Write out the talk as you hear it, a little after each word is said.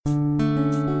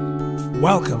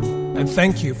Welcome and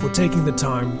thank you for taking the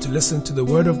time to listen to the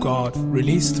Word of God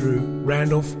released through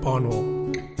Randolph Barnwell.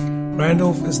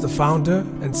 Randolph is the founder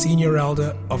and senior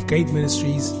elder of Gate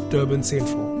Ministries, Durban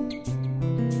Central.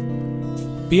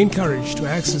 Be encouraged to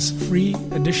access free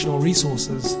additional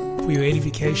resources for your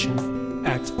edification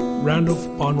at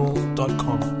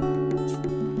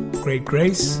randolphbarnwell.com. Great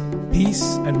grace,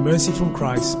 peace, and mercy from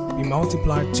Christ be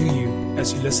multiplied to you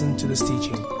as you listen to this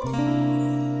teaching.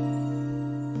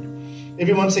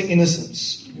 Everyone say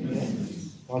innocence.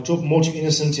 I'll talk more to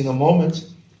innocence in a moment.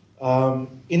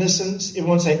 Innocence,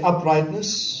 everyone say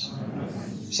uprightness.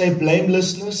 Say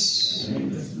blamelessness.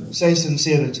 Say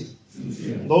sincerity.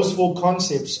 Those four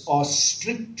concepts are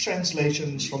strict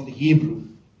translations from the Hebrew.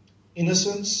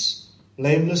 Innocence,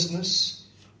 blamelessness,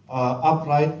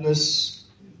 uprightness,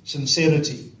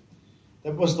 sincerity.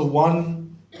 That was the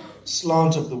one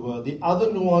slant of the word. The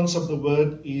other nuance of the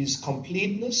word is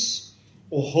completeness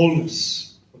or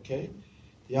wholeness. Okay?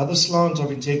 The other slant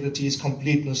of integrity is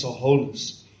completeness or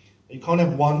wholeness. You can't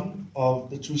have one of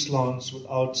the two slants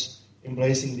without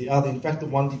embracing the other. In fact, the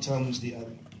one determines the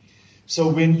other. So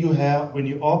when you are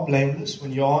blameless,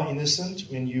 when you are innocent,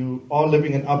 when you are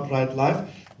living an upright life,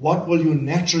 what will you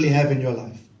naturally have in your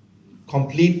life?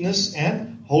 Completeness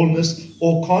and wholeness,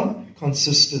 or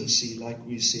consistency, like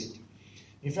we said.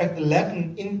 In fact, the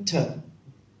Latin integer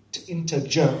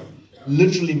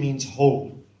literally means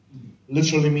whole.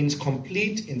 Literally means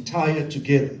complete, entire,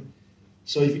 together.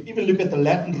 So if you even look at the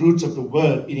Latin roots of the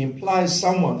word, it implies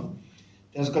someone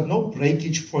that has got no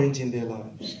breakage point in their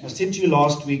lives. I said to you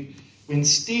last week, when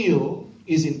steel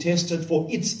is tested for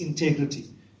its integrity,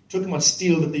 talking about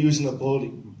steel that they use in a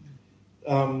building,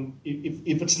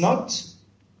 if it's not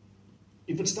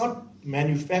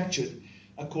manufactured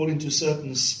according to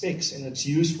certain specs and it's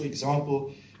used, for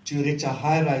example, to erect a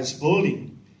high-rise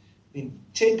building, the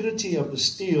integrity of the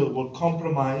steel will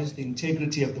compromise the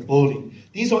integrity of the building.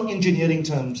 These are engineering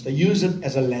terms. They use it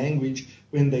as a language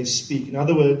when they speak. In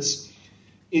other words,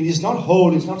 it is not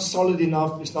whole, it's not solid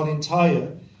enough, it's not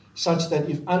entire, such that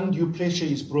if undue pressure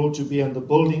is brought to bear on the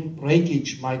building,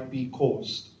 breakage might be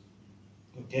caused.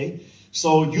 Okay?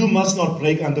 So you must not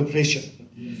break under pressure.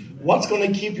 What's going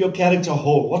to keep your character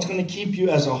whole? What's going to keep you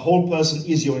as a whole person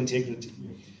is your integrity.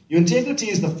 Your integrity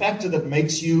is the factor that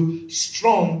makes you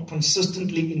strong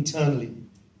consistently internally.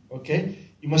 Okay?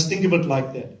 You must think of it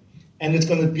like that. And it's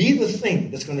going to be the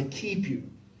thing that's going to keep you.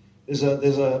 There's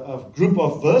a group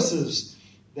of verses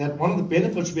that one of the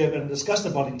benefits we have discussed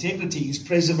about integrity is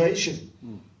preservation.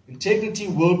 Integrity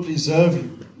will preserve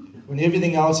you when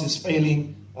everything else is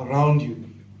failing around you.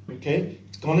 Okay?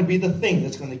 It's going to be the thing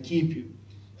that's going to keep you.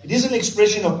 It is an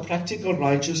expression of practical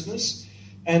righteousness.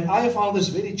 And I have found this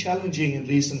very challenging in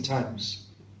recent times.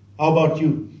 How about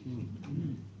you?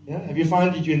 Yeah? Have you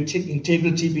found your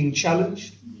integrity being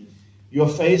challenged? You're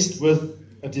faced with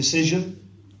a decision.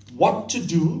 What to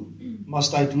do?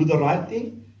 Must I do the right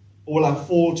thing? Or will I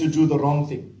fall to do the wrong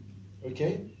thing?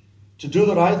 Okay? To do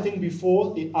the right thing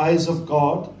before the eyes of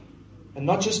God, and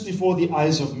not just before the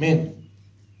eyes of men,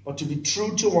 but to be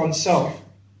true to oneself,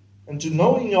 and to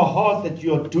know in your heart that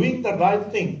you are doing the right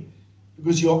thing,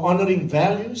 because you're honoring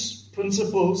values,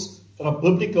 principles that are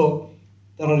biblical,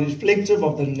 that are reflective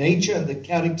of the nature and the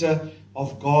character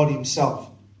of God Himself.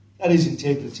 That is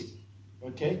integrity.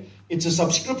 Okay? It's a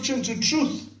subscription to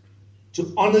truth,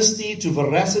 to honesty, to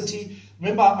veracity.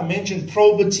 Remember, I mentioned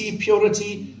probity,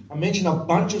 purity. I mentioned a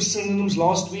bunch of synonyms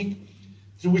last week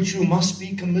through which you must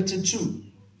be committed to.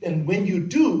 And when you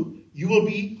do, you will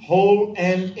be whole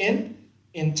and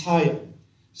entire.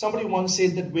 Somebody once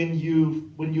said that when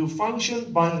you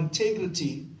function by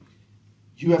integrity,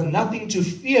 you have nothing to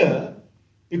fear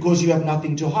because you have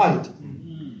nothing to hide.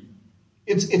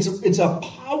 It's a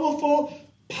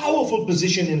powerful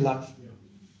position in life.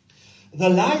 The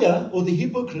liar or the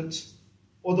hypocrite,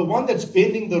 or the one that's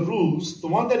bending the rules, the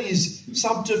one that is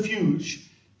subterfuge,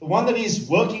 the one that is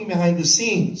working behind the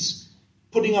scenes,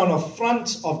 putting on a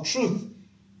front of truth,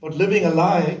 but living a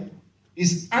lie,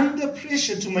 is under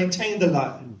pressure to maintain the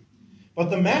lie. But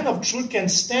the man of truth can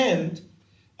stand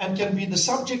and can be the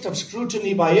subject of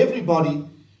scrutiny by everybody,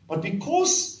 but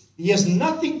because he has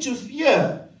nothing to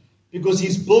fear, because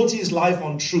he's built his life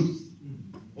on truth.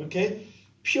 Okay?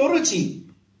 Purity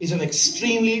is an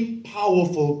extremely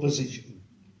powerful position.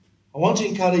 I want to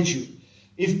encourage you.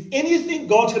 If anything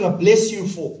God's going to bless you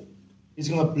for, He's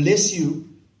going to bless you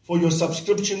for your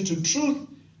subscription to truth,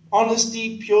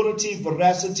 honesty, purity,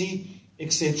 veracity,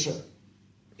 etc.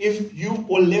 If you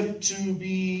were left to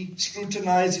be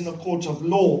scrutinized in a court of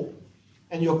law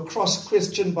and you're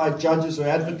cross-questioned by judges or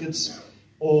advocates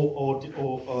or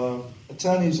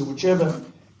attorneys or whichever,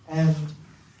 and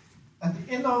at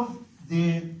the end of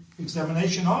their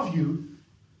examination of you,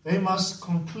 they must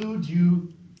conclude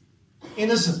you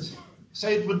innocent.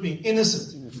 Say it with me,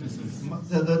 innocent.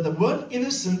 The word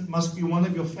innocent must be one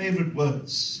of your favorite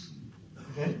words.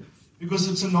 Okay? Because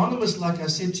it's synonymous, like I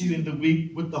said to you in the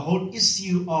week, with the whole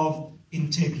issue of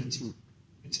integrity.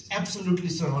 It's absolutely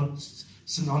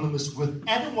synonymous with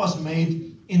Adam was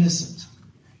made innocent.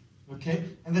 Okay?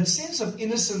 And that sense of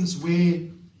innocence where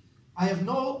I have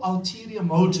no ulterior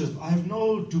motive, I have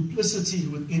no duplicity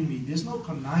within me, there's no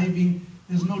conniving,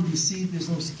 there's no deceit, there's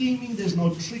no scheming, there's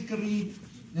no trickery,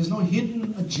 there's no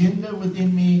hidden agenda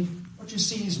within me. What you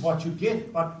see is what you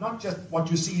get, but not just what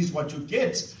you see is what you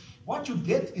get. What you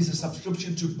get is a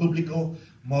subscription to biblical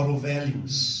moral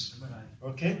values.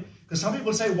 Okay? Because some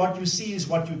people say what you see is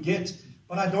what you get,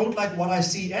 but I don't like what I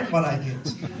see and what I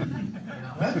get.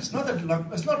 Right? It's not that.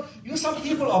 It's not. You know, some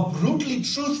people are brutally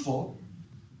truthful,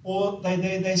 or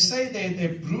they say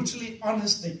they're brutally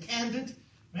honest, they're candid.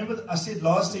 Remember, I said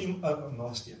last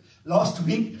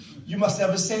week, you must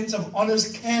have a sense of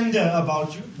honest candor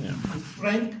about you. Yeah. You're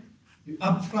frank, you're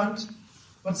upfront.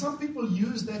 But some people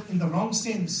use that in the wrong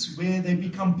sense, where they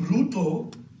become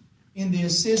brutal in their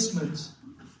assessment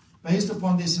based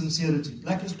upon their sincerity.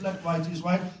 Black is black, white is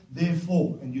white,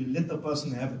 therefore, and you let the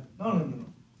person have it. No.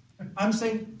 I'm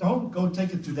saying don't go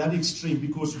take it to that extreme,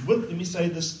 because let me say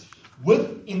this,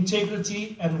 with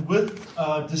integrity and with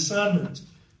discernment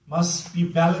must be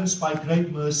balanced by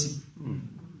great mercy.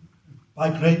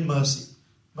 By great mercy.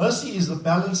 Mercy is the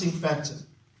balancing factor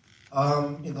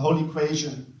in the whole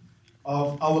equation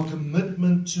of our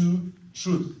commitment to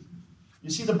truth. You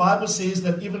see, the Bible says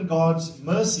that even God's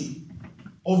mercy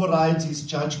overrides his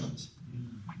judgment.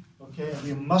 Okay, and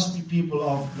we must be people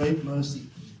of great mercy.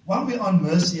 While we're on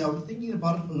mercy, I was thinking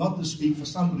about it a lot this week for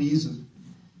some reason.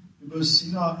 Because,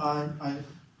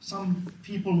 some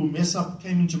people who mess up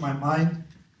came into my mind.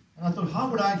 And I thought, how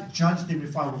would I judge them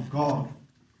if I were God?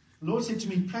 The Lord said to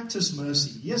me, practice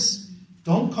mercy. Yes,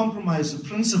 don't compromise the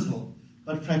principle,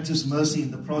 but practice mercy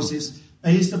in the process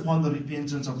based upon the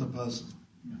repentance of the person.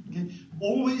 Okay?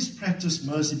 Always practice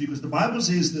mercy, because the Bible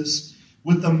says this,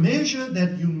 with the measure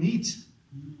that you meet,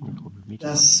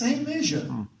 the same measure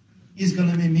is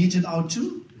going to be meted out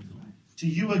to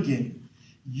you again.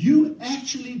 You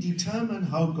actually determine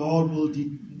how God will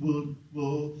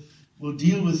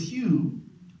deal with you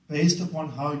based upon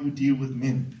how you deal with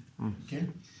men. Okay?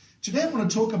 Today I want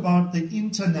to talk about the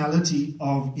internality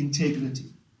of integrity.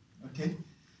 Okay?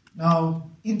 Now,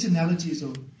 internality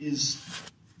is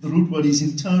the root word is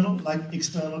internal, like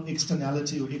external,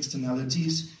 externality or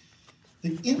externalities.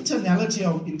 The internality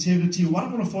of integrity, what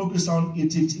I'm going to focus on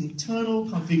is its internal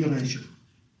configuration.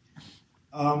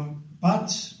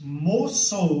 But more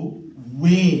so,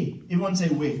 where. Everyone say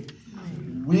where.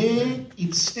 Where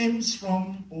it stems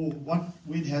from, or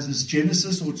where it has its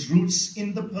genesis or its roots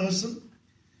in the person.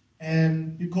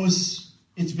 And because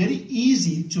it's very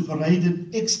easy to parade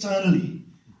it externally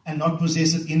and not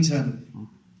possess it internally.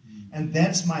 And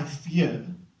that's my fear,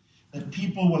 that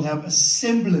people will have a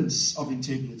semblance of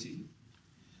integrity.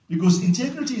 Because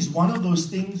integrity is one of those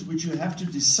things which you have to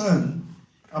discern.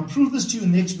 I'll prove this to you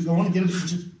next week. I won't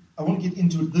get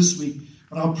into it this week,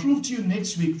 but I'll prove to you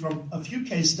next week from a few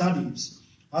case studies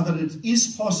how that it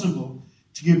is possible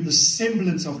to give the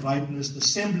semblance of rightness, the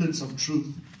semblance of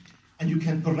truth, and you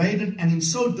can parade it, and in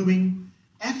so doing,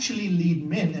 actually lead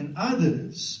men and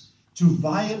others to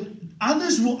violate,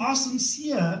 others who are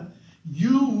sincere.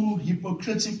 You who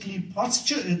hypocritically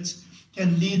posture it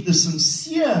can lead the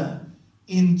sincere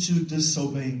into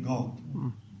disobeying God.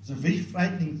 It's a very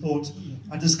frightening thought.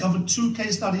 I discovered 2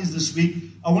 case studies this week.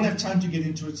 I won't have time to get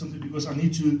into it simply because I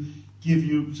need to give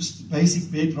you just the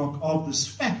basic bedrock of this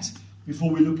fact before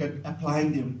we look at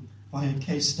applying them by a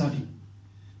case study.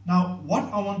 Now,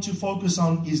 what I want to focus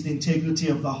on is the integrity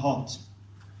of the heart.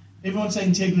 Everyone say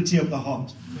integrity of the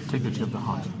heart. Integrity of the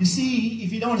heart. You see,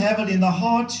 if you don't have it in the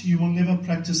heart, you will never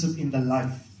practice it in the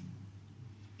life.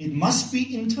 It must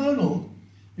be internal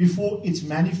before it's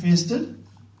manifested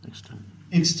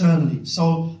externally.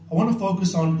 So I want to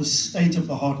focus on the state of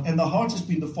the heart. And the heart has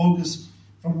been the focus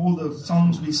from all the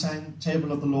songs we sang,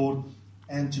 Table of the Lord,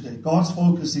 and today. God's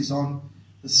focus is on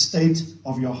the state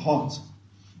of your heart.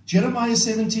 Jeremiah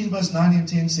 17 verse 9 and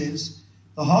 10 says,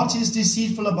 the heart is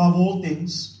deceitful above all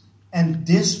things and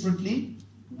desperately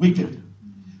wicked.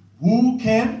 Who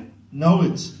can know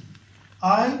it?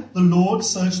 I, the Lord,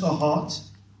 search the heart.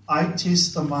 I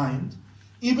test the mind,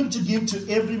 even to give to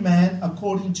every man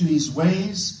according to his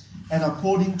ways and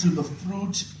according to the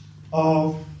fruit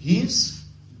of his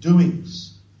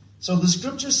doings. So the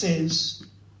scripture says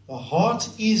the heart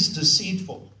is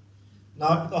deceitful.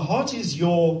 Now, the heart is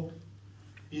your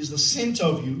is the center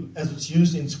of you, as it's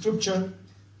used in Scripture.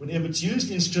 Whenever it's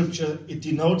used in Scripture, it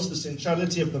denotes the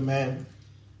centrality of the man,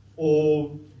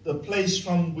 or the place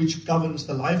from which governs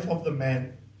the life of the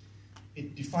man.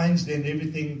 It defines then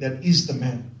everything that is the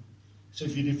man. So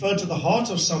if you refer to the heart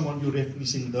of someone, you're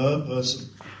referencing the person.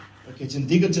 Okay, it's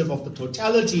indicative of the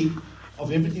totality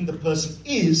of everything the person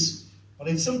is, but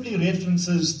it simply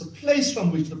references the place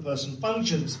from which the person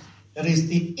functions. That is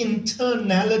the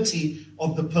internality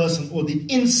of the person, or the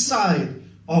inside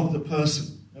of the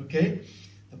person. Okay?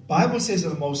 The Bible says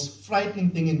the most frightening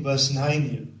thing in verse 9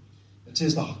 here. It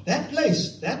says that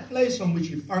place from which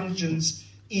he functions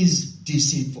is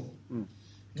deceitful.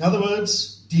 In other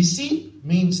words, deceit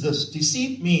means this.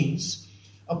 Deceit means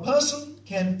a person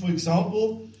can, for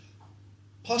example,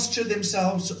 posture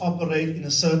themselves to operate in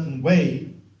a certain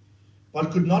way, but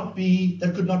that could not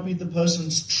be the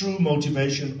person's true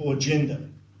motivation or agenda.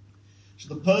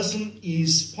 So the person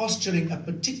is posturing a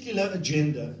particular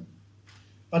agenda,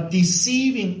 but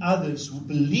deceiving others who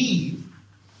believe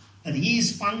that he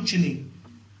is functioning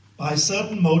by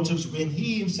certain motives when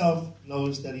he himself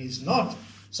knows that he is not.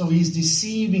 So he is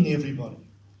deceiving everybody.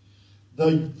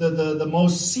 The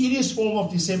most serious form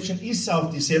of deception is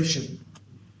self-deception.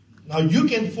 Now you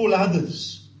can fool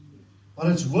others, but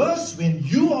it's worse when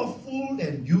you are fooled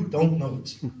and you don't know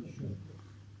it.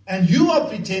 And you are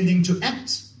pretending to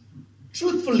act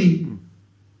truthfully,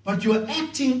 but you are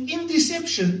acting in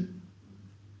deception.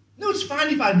 No, it's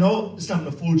fine if I know, listen, I'm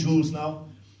going to fool Jules now.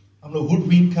 I'm going to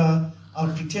hoodwink her.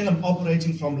 I'll pretend I'm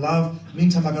operating from love.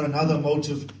 Meantime, I got another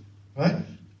motive, right?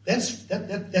 That's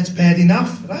bad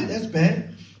enough, right? That's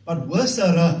bad. But worse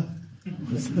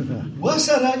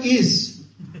is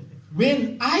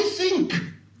when I think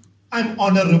I'm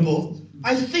honorable,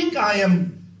 I think I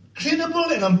am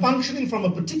credible and I'm functioning from a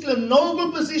particular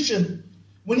noble position,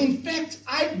 when in fact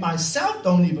I myself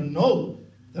don't even know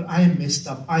that I am messed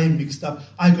up, I am mixed up,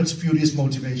 I got spurious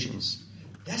motivations.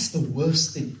 That's the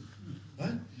worst thing,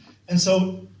 right? And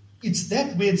so it's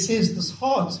that where it says this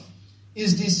heart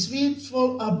is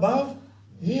deceitful above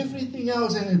everything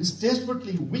else, and it's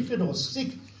desperately wicked or sick.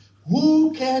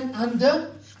 Who can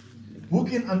understand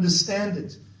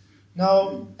it?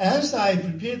 Now, as I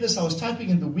prepared this, I was typing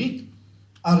in the week.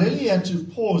 I really had to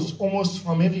pause almost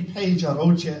from every page I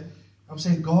wrote here. I'm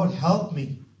saying, God, help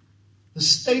me. The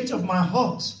state of my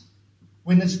heart,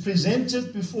 when it's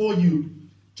presented before you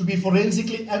to be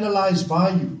forensically analyzed by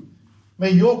you,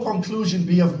 may your conclusion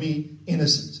be of me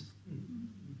innocent.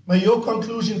 May your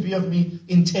conclusion be of me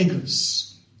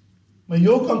integrous. May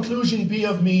your conclusion be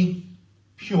of me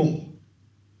pure,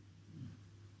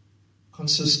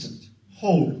 consistent,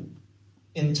 whole,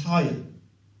 entire,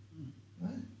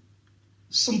 right?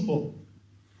 Simple,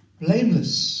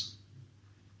 blameless,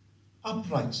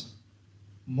 upright,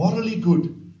 morally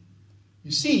good.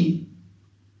 You see,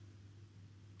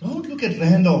 don't look at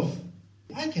Randolph.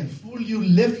 I can fool you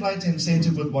left, right, and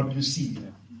center with what you see.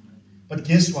 But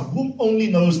guess what? Who only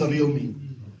knows the real me?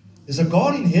 There's a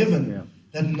God in heaven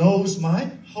that knows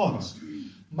my heart.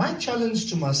 My challenge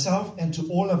to myself and to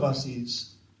all of us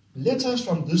is, let us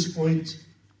from this point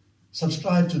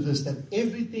subscribe to this, that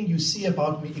everything you see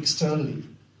about me externally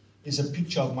is a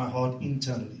picture of my heart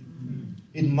internally.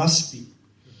 It must be.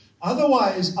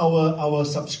 Otherwise, our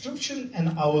subscription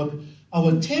and our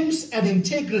attempts at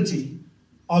integrity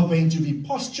are going to be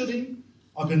posturing,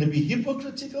 are going to be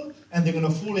hypocritical, and they're going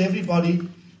to fool everybody.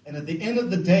 And at the end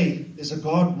of the day, there's a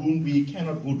God whom we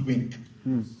cannot hoodwink.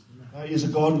 He is a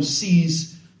God who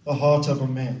sees the heart of a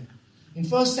man. In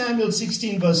 1 Samuel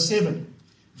 16 verse 7,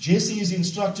 Jesse is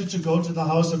instructed to go to the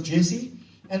house of Jesse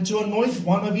and to anoint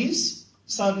one of his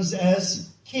sons as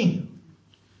king.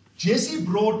 Jesse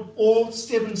brought all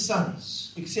 7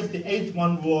 sons, except the 8th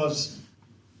one was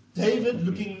David,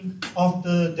 looking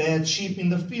after dad's sheep in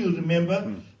the field,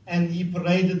 remember? And he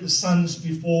paraded the sons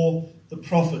before the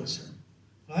prophets,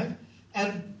 right?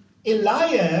 And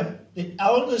Eliab, the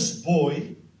eldest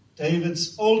boy,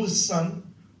 David's oldest son,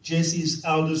 Jesse's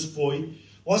eldest boy,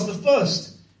 was the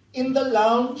first. In the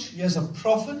lounge, he has a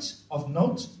prophet of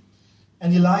note,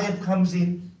 and Eliab comes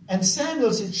in, and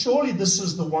Samuel said, surely this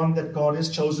is the one that God has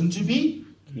chosen to be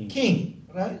king,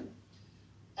 right?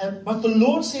 But the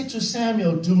Lord said to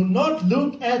Samuel, do not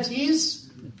look at his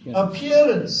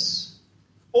appearance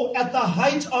or at the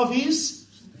height of his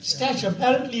stature.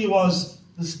 Apparently he was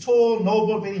this tall,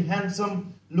 noble, very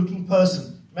handsome looking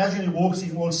person. Imagine he walks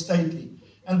in all stately.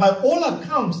 And by all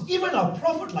accounts, even a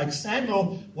prophet like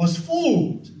Samuel was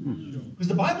fooled. Because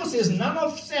the Bible says none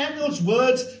of Samuel's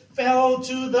words fell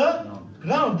to the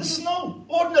ground. This is no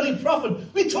ordinary prophet.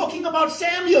 We're talking about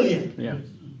Samuel here.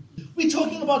 We're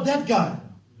talking about that guy.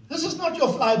 This is not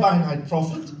your fly-by-night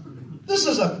prophet. This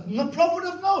is a prophet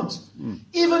of note.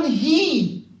 Even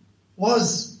he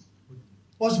was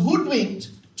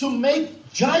hoodwinked to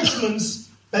make judgments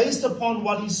based upon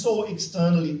what he saw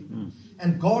externally.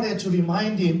 And God had to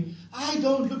remind him, I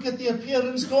don't look at the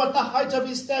appearance nor at the height of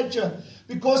his stature,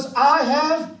 because I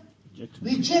have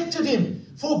rejected him.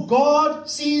 For God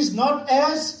sees not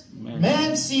as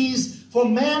man sees, for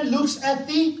man looks at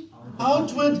the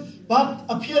outward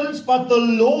appearance, but the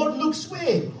Lord looks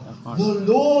where? The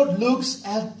Lord looks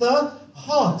at the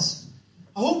heart.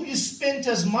 I hope you spent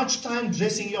as much time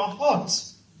dressing your heart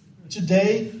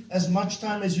today as much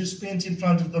time as you spent in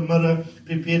front of the mirror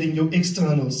preparing your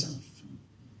external self.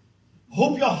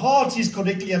 Hope your heart is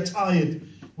correctly attired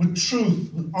with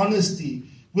truth, with honesty,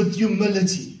 with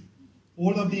humility.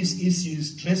 All of these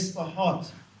issues dress the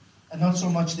heart and not so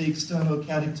much the external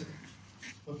character.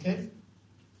 Okay?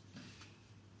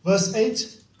 Verse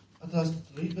 8.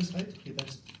 Read verse 8. Okay,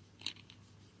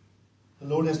 the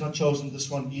Lord has not chosen this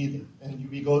one either. And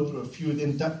we go through a few.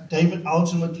 Then David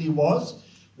ultimately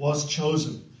was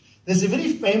chosen. There's a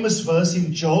very famous verse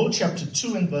in Joel chapter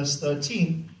 2 and verse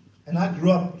 13. And I grew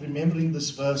up remembering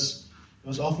this verse. It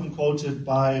was often quoted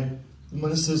by the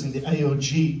ministers in the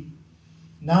AOG.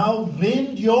 Now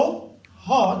rend your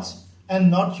heart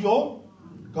and not your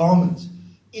garment.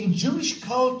 In Jewish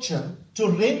culture, to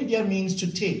rend here means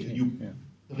to tear.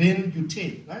 Rend, you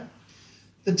tear, right?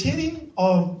 The tearing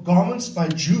of garments by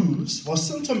Jews was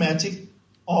symptomatic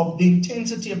of the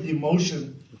intensity of the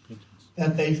emotion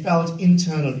that they felt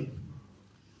internally.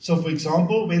 So, for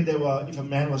example, if a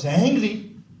man was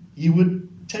angry, he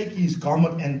would take his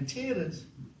garment and tear it.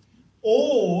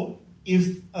 Or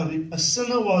if a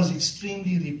sinner was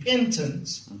extremely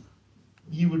repentant,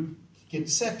 he would get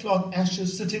sackcloth,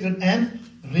 ashes, sit in it, and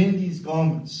rend his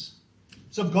garments.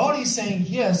 So God is saying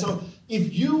here, so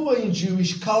if you were in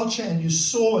Jewish culture and you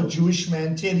saw a Jewish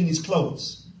man tearing his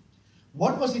clothes,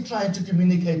 what was he trying to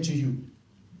communicate to you?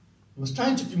 He was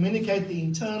trying to communicate the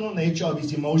internal nature of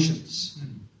his emotions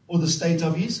or the state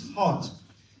of his heart.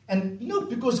 And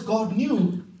because God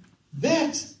knew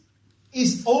that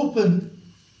is open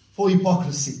for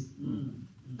hypocrisy.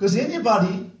 Because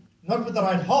anybody, not with the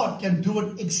right heart, can do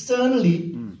it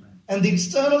externally, and the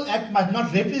external act might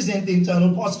not represent the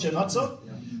internal posture, not so?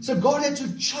 So God had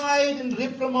to chide and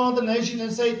reprimand the nation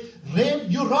and say,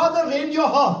 you rather rend your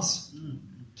hearts.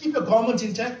 Keep your garment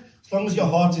intact as long as your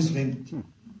heart is rended.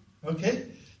 Okay?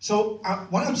 So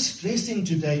what I'm stressing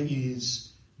today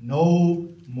is no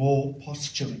more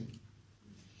posturing.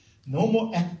 No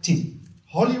more acting.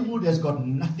 Hollywood has got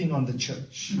nothing on the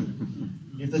church.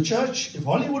 If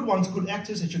Hollywood wants good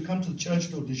actors, they should come to the church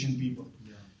to audition people.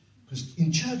 Because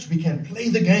in church we can play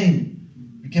the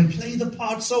game. We can play the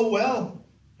part so well.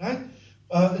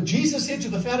 Right? Jesus said to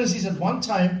the Pharisees at one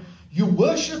time, you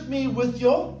worship me with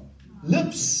your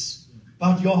lips,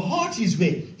 but your heart is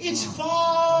where? It's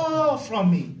far from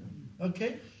me.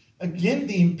 Okay? Again,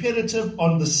 the imperative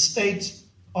on the state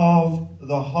of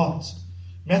the heart.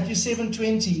 Matthew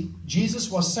 7:20, Jesus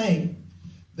was saying,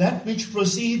 that which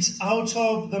proceeds out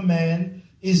of the man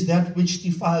is that which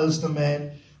defiles the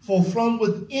man. For from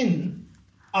within,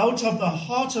 out of the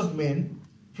heart of men,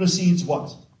 proceeds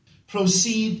what?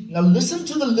 Now listen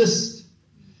to the list.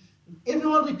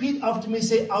 Everyone repeat after me,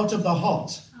 say, out of the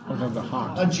heart. Out of the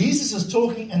heart. Now Jesus is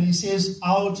talking and he says,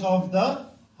 out of the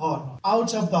heart.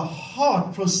 Out of the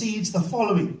heart proceeds the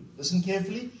following. Listen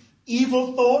carefully.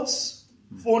 Evil thoughts,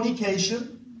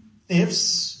 fornication,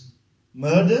 thefts,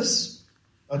 murders,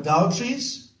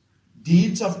 adulteries,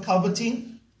 deeds of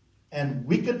coveting, and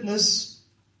wickedness,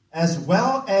 as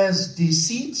well as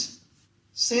deceit,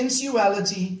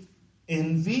 sensuality,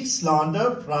 envy,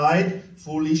 slander, pride,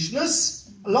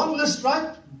 foolishness. A long list,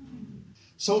 right?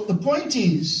 So the point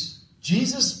is,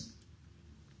 Jesus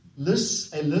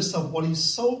lists a list of what is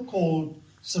so-called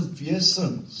severe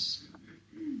sins.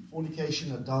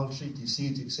 Fornication, adultery,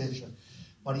 deceit, etc.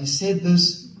 But he said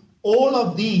this, all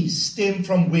of these stem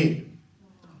from where?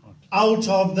 Out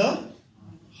of the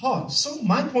heart. So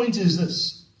my point is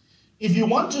this. If you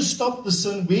want to stop the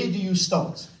sin, where do you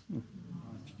start?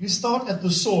 You start at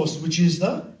the source, which is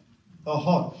the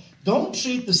heart. Don't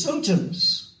treat the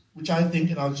symptoms, which I think,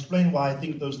 and I'll explain why I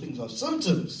think those things are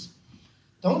symptoms.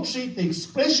 Don't treat the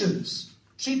expressions.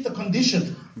 Treat the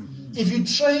condition. If you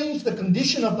change the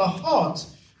condition of the heart,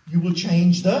 you will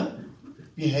change the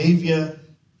behavior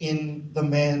in the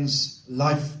man's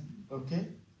life. Okay?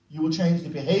 You will change the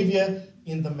behavior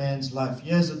in the man's life.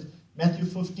 Here's it. Matthew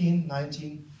 15,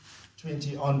 19,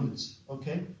 20 onwards.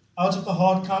 Okay? Out of the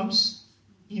heart comes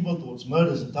evil thoughts,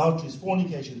 murders, adulteries,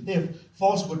 fornication, theft,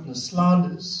 false witness,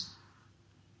 slanders.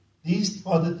 These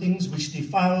are the things which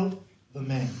defile the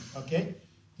man. Okay?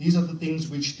 These are the things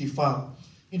which defile.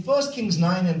 In 1 Kings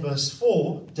 9 and verse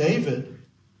 4, David,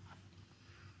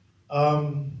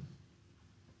 an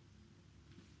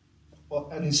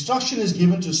instruction is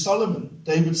given to Solomon,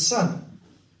 David's son.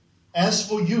 As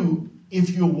for you, if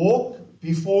you walk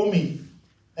before me,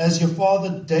 as your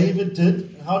father David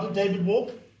did. How did David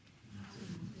walk?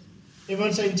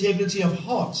 Everyone say integrity of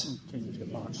heart. Integrity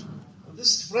of heart.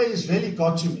 This phrase really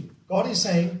got to me. God is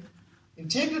saying,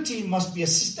 integrity must be a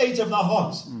state of the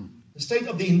heart. The state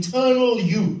of the internal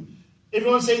you.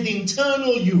 Everyone say the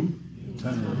internal you.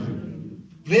 Internal.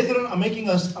 Brethren, I'm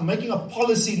making a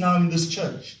policy now in this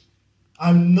church.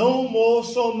 I'm no more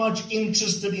so much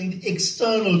interested in the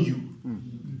external you.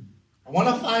 I want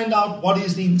to find out what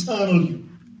is the internal you.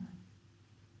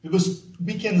 Because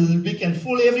we can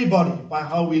fool everybody by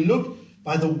how we look,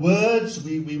 by the words.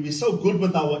 We're so good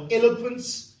with our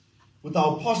eloquence, with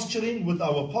our posturing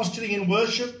in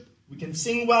worship. We can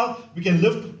sing well, we can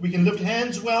lift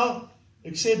hands well,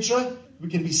 etc. We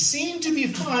can be seen to be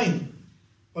fine.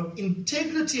 But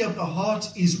integrity of the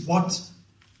heart is what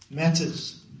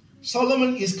matters.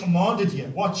 Solomon is commanded here.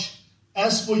 Watch.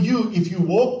 As for you, if you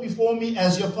walk before me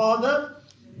as your father,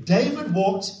 David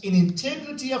walked in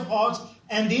integrity of heart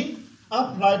and in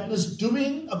uprightness,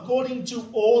 doing according to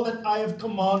all that I have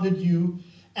commanded you,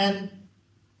 and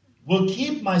will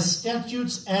keep my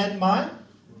statutes and my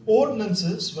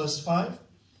ordinances. Verse 5.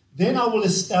 Then I will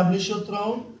establish your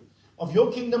throne of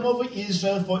your kingdom over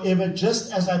Israel forever,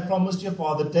 just as I promised your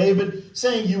father David,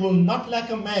 saying, you will not lack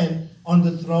a man on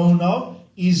the throne of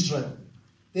Israel.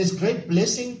 There's great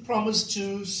blessing promised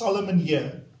to Solomon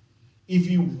here if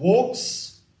he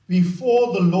walks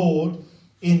before the Lord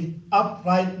in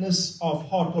uprightness of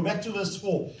heart. Go back to verse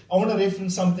 4. I want to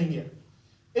reference something here.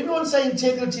 Everyone say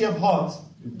integrity of heart.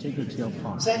 Integrity of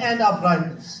heart. Say and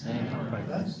uprightness. And uprightness.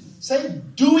 Right? Say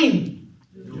doing.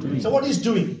 Doing. So what is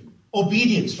doing?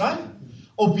 Obedience, right?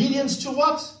 Obedience to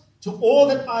what? To all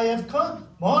that I have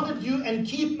commanded you, and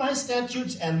keep my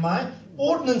statutes and my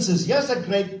ordinances. Here's a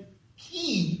great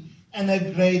key and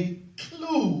a great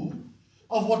clue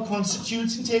of what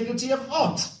constitutes integrity of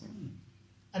heart.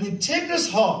 An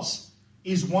integrous heart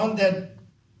is one that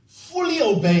fully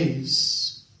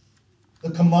obeys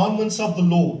the commandments of the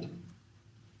Lord.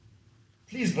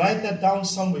 Please write that down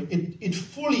somewhere.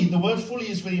 The word fully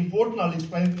is very important. I'll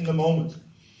explain it in a moment.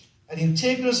 An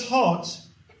integrous heart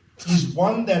is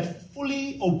one that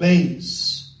fully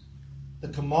obeys the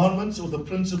commandments or the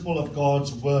principle of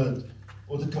God's word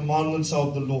or the commandments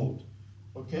of the Lord.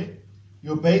 Okay?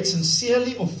 You obey it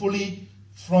sincerely or fully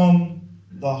from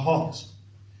the heart.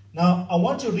 Now, I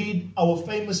want to read our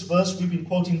famous verse. We've been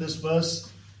quoting this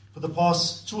verse for the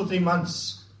past 2 or 3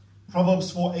 months.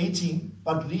 Proverbs 4:18.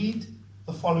 But read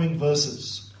the following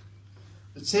verses.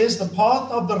 It says, the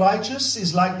path of the righteous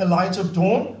is like the light of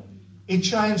dawn. It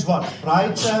shines what?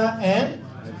 Brighter and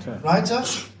brighter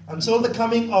until the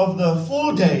coming of the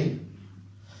full day.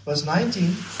 Verse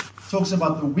 19 talks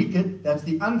about the wicked, that's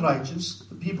the unrighteous,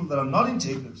 the people that are not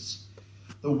integrous.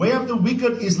 The way of the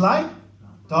wicked is like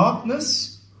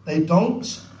darkness. They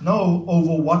don't know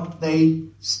over what they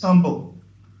stumble.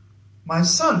 My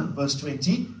son, verse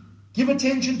 20, give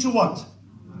attention to what?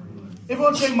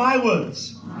 Everyone say my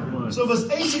words. So verse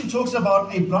 18 talks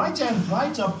about a brighter and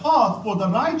brighter path for the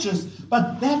righteous,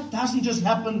 but that doesn't just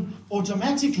happen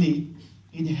automatically.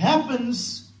 It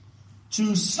happens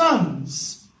to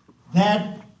sons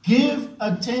that give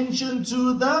attention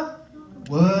to the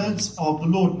words of the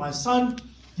Lord. My son,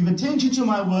 give attention to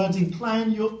my words,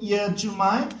 incline your ear to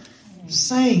my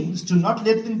sayings. Do not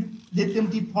let them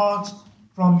depart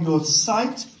from your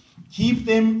sight. Keep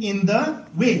them in the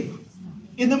where?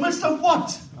 In the midst of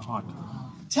what? The heart.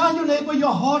 Tell your neighbor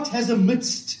your heart has a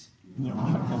midst. Your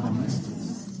heart has a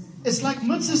midst. It's like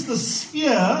midst is the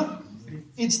sphere.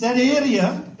 It's that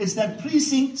area. It's that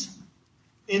precinct.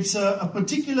 It's a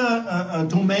particular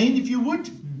domain, if you would.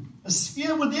 A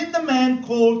sphere within the man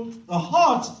called the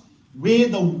heart, where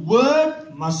the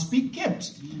word must be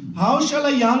kept. How shall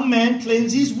a young man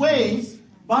cleanse his way?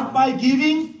 But by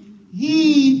giving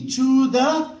heed to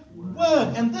the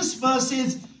word. And this verse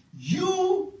says,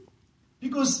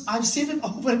 because I've said it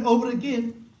over and over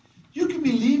again, you can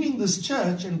be leaving this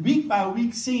church and week by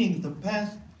week singing, the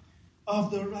path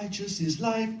of the righteous is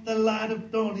like the light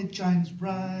of dawn. It shines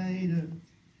brighter,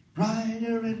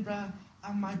 brighter and brighter.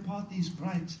 And my path is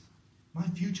bright. My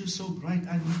future's so bright,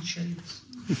 I need shades.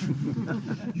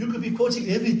 You could be quoting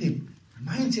everything.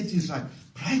 Mindset is like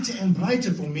brighter and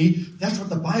brighter for me. That's what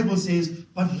the Bible says.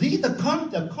 But read the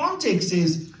context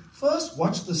says, first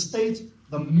watch the state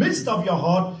the midst of your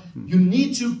heart, you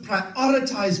need to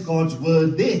prioritize God's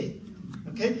word there.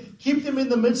 Okay? Keep them in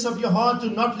the midst of your heart. Do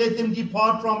not let them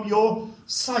depart from your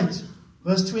sight.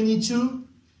 Verse 22,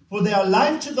 for they are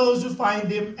life to those who find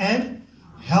them and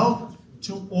health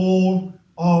to all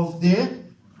of their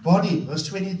body. Verse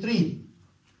 23,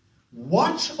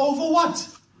 watch over what?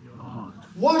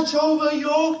 Watch over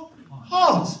your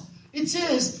heart. It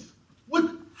says,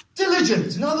 with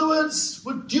diligence. In other words,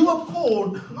 with due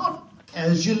accord, not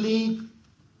casually.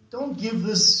 Don't give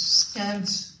this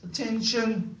scant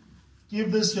attention.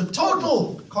 Give this your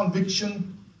total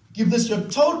conviction. Give this your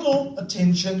total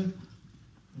attention.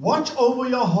 Watch over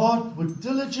your heart with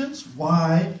diligence.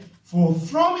 Why? For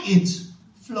from it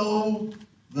flow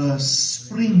the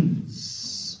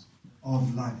springs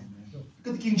of life.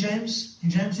 Look at the King James. King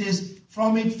James says,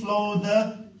 from it flow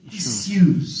the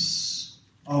issues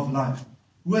of life.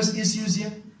 Who has issues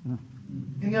here?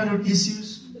 Any other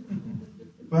issues?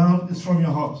 Well, it's from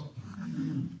your heart.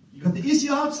 You got the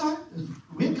issue outside.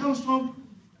 Where it comes from?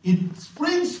 It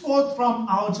springs forth from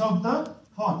out of the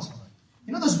heart.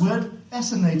 You know, this word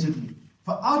fascinated me.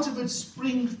 For out of it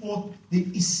spring forth the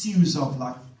issues of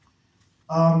life.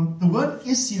 The word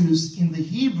issues in the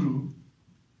Hebrew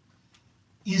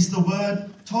is the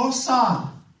word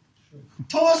tosa.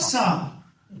 Tosa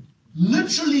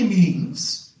literally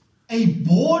means a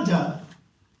border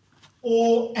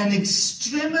or an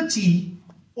extremity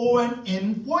or an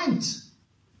end point.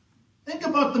 Think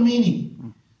about the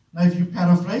meaning. Now, if you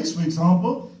paraphrase, for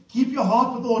example, keep your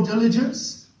heart with all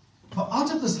diligence, for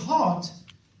out of this heart,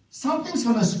 something's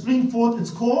going to spring forth.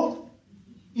 It's called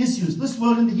issues. This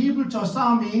word in the Hebrew,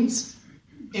 tosa, means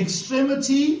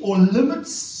extremity or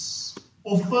limits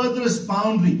or furthest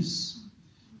boundaries.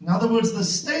 In other words, the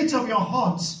state of your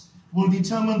heart will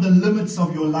determine the limits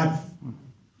of your life.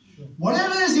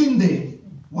 Whatever is in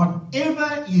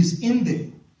there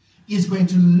is going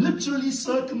to literally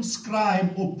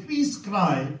circumscribe or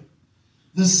prescribe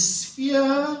the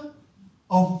sphere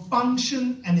of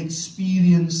function and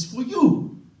experience for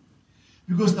you.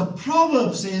 Because the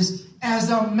proverb says, as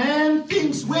a man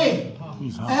thinks where?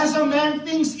 As a man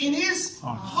thinks in his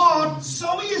heart,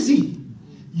 so is he.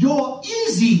 Your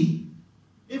easy,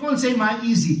 everyone say my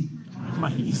easy.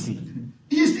 My easy.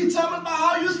 Is determined by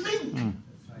how you think.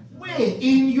 Where?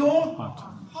 In your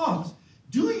heart.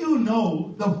 Do you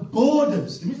know the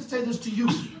borders? Let me just say this to you.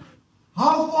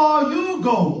 How far you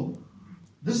go,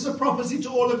 this is a prophecy to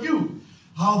all of you.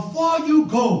 How far you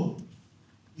go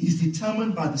is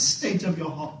determined by the state of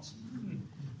your heart.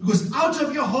 Because out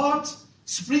of your heart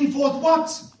spring forth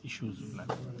what? Issues of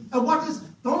life. And what is,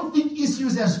 don't think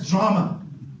issues as drama.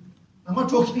 I'm not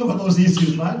talking about those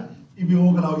issues, right? If we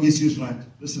all got our issues right.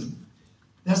 Listen,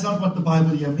 that's not what the Bible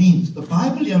here means. The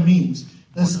Bible here means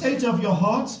the state of your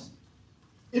heart.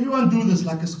 Everyone do this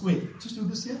like a square. Just do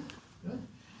this here. Yeah?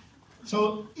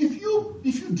 So if you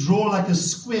draw like a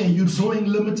square, you're drawing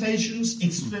limitations,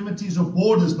 extremities, or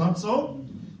borders, not so?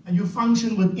 And you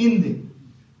function within them.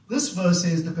 This verse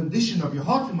says the condition of your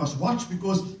heart you must watch,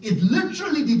 because it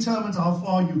literally determines how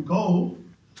far you go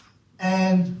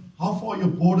and how far your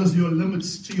borders, your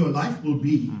limits to your life will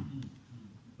be.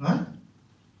 Right?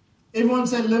 Everyone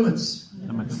say limits.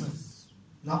 Limits.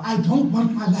 Now, I don't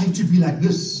want my life to be like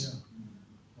this.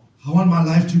 I want my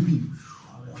life to be.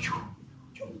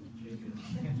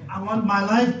 I want my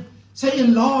life, say,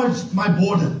 enlarge my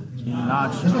border.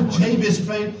 Enlarge. That's what Jabez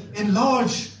prayed.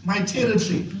 Enlarge my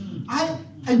territory.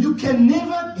 And you can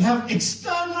never have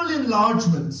external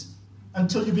enlargement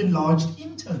until you've enlarged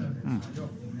internally.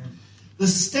 The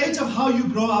state of how you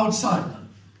grow outside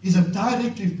is a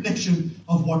direct reflection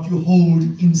of what you hold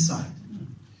inside.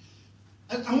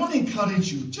 And I want to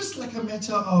encourage you, just like a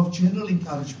matter of general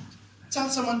encouragement. Tell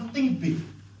someone, think big.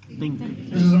 Think big.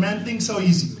 Because a man thinks so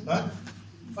easy, right?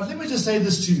 But let me just say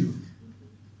this to you.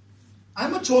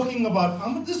 I'm not talking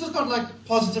about, this is not like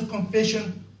positive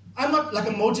confession. I'm not like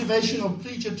a motivational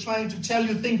preacher trying to tell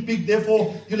you think big,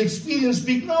 therefore you'll experience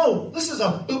big. No, this is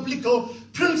a biblical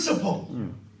principle.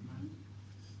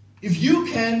 If you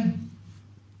can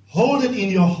hold it in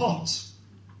your heart,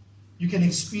 you can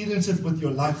experience it with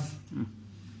your life.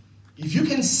 If you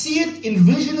can see it,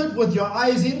 envision it with your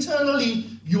eyes internally,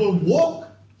 you will walk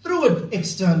through it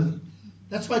externally.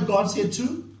 That's why God said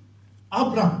to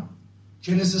Abraham,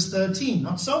 Genesis 13,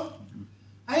 not so?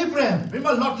 Abraham,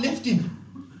 remember Lot left him.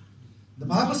 The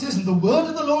Bible says, and the word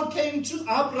of the Lord came to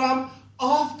Abraham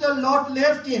after Lot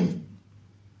left him.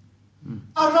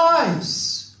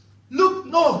 Arise, look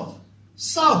north,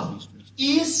 south,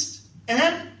 east,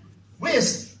 and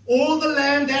west. All the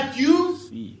land that you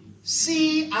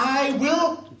see, I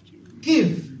will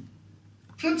give.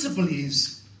 Principle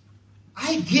is,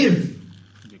 I give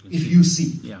if you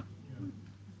see. Yeah.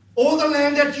 All the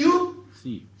land that you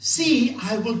See. see,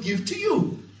 I will give to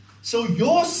you. So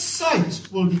your sight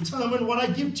will determine what I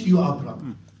give to you,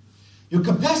 Abraham. Your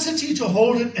capacity to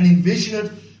hold it and envision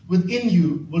it within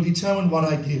you will determine what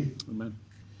I give. Amen.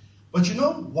 But you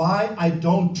know why I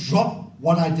don't drop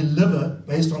what I deliver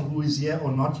based on who is here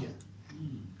or not here?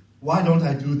 Why don't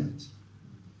I do that?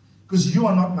 Because you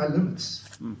are not my limits.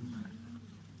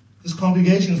 This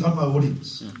congregation is not my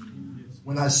audience.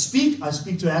 When I speak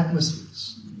to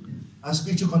atmospheres. I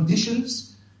speak to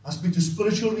conditions. I speak to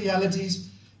spiritual realities.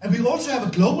 And we also have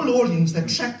a global audience that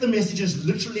track the messages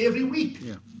literally every week.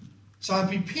 Yeah. So I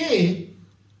prepare.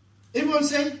 Everyone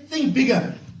say, think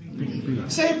bigger. Bigger.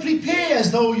 Say, prepare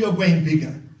as though you're going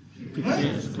bigger. Right?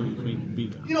 Yes, going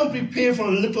bigger. You don't prepare for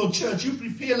a little church. You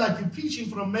prepare like you're preaching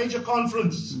for a major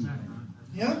conference.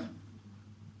 Yeah?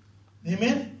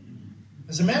 Amen?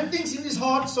 As a man thinks in his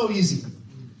heart, so easy.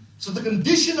 So the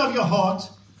condition of your heart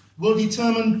will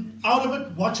determine out of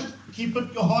it, watch it, keep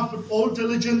it, your heart with all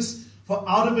diligence, for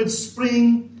out of it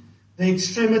spring the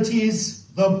extremities,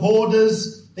 the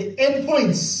borders, the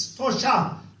endpoints,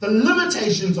 tosha, the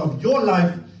limitations of your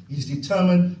life is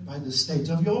determined by the state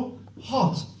of your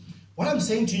heart. What I'm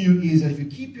saying to you is that if you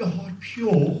keep your heart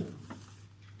pure,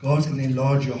 God can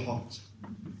enlarge your heart.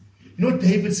 You know what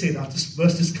David said? This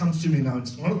verse just comes to me now.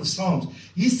 It's one of the Psalms.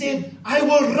 He said, I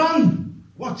will run.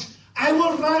 Watch. I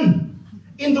will run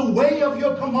in the way of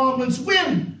your commandments.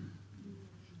 When?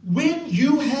 When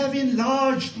you have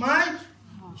enlarged my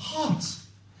heart.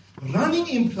 Running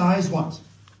implies what?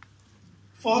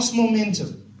 Fast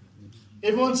momentum.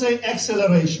 Everyone say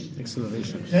acceleration.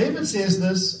 Acceleration. David says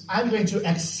this, I'm going to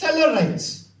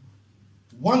accelerate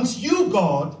once you,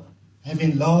 God, have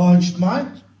enlarged my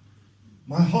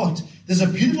heart. There's a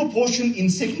beautiful portion in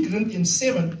 2 Corinthians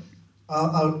 7.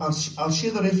 I'll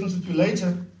share the reference with you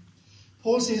later.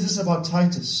 Paul says this about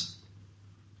Titus.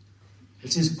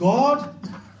 It says, God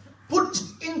put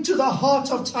into the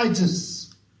heart of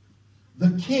Titus the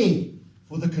care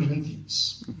for the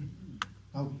Corinthians.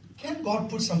 Now, can God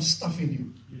put some stuff in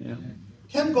you? Yeah.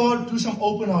 Can God do some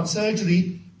open heart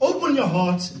surgery, open your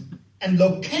heart, and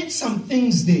locate some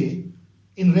things there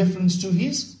in reference to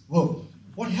His will?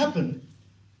 What happened?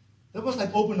 That was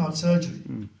like open heart surgery.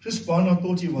 Chris Barnard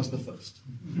thought he was the first.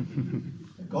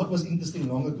 God was in this thing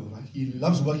long ago, right? He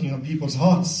loves working on people's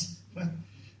hearts. Right?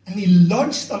 And He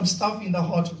lodged some stuff in the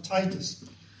heart of Titus.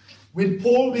 When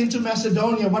Paul went to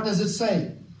Macedonia, what does it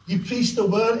say? He preached the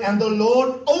word, and the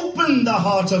Lord opened the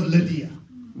heart of Lydia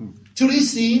to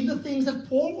receive the things that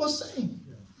Paul was saying.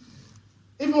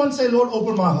 Everyone say, Lord,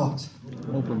 open my heart.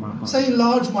 Open my heart. Say,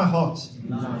 enlarge my heart.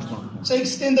 Enlarge my heart. Say,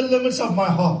 extend the limits of my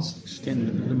heart. Extend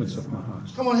the limits of my heart.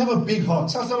 Come on, have a big heart.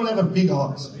 Tell someone have a big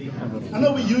heart. I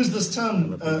know we use this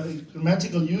term,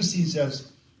 grammatical usage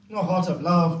as, heart of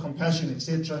love, compassion,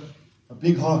 etc. A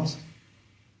big heart.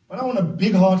 But I want a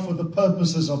big heart for the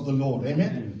purposes of the Lord.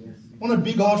 Amen? I want a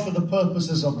big heart for the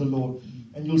purposes of the Lord.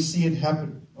 And you'll see it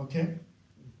happen. Okay?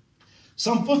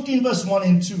 Psalm 15 verse 1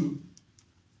 and 2.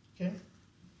 Okay?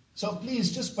 So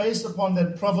please, just based upon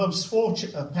that Proverbs 4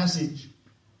 passage,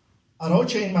 I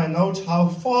wrote here in my note, how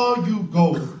far you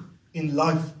go in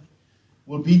life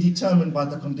will be determined by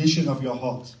the condition of your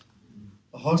heart.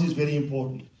 The heart is very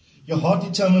important. Your heart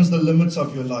determines the limits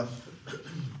of your life.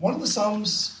 One of the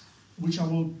Psalms, which I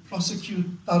will prosecute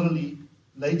thoroughly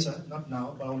later, not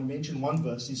now, but I want to mention one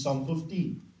verse, is Psalm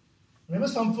 15. Remember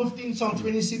Psalm 15, Psalm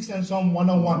 26, and Psalm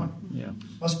 101 Yeah.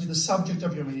 must be the subject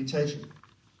of your meditation.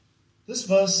 This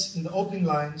verse, in the opening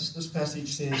lines, this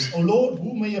passage says, O Lord,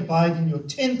 who may abide in your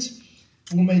tent,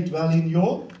 who may dwell in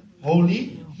your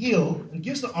holy hill? And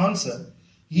gives the answer,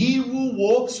 he who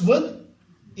walks with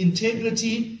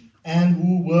integrity and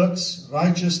who works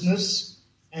righteousness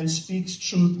and speaks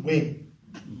truth where?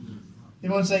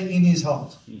 Everyone say, in his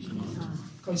heart.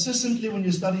 Consistently, when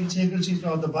you study integrity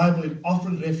throughout the Bible, it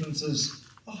often references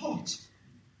the heart.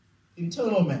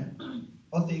 Internal man,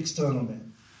 not the external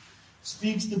man.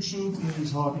 Speaks the truth in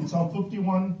his heart. In Psalm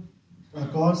 51,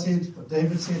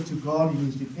 David said to God in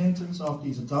his repentance after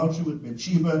his adultery with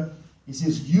Bathsheba, he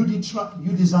says, you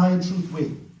desire truth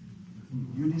where?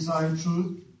 You desire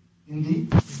truth in the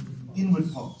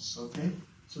inward parts, okay?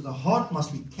 So the heart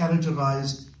must be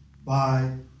characterized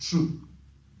by truth.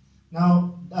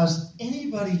 Now, does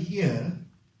anybody here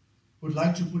would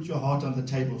like to put your heart on the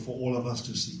table for all of us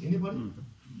to see? Anybody?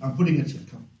 I'm putting it here.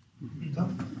 Come.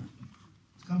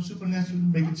 Come supernaturally,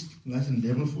 make it nice and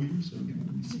level for you so you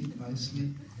can see it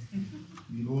nicely.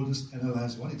 We'll all just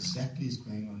analyze what exactly is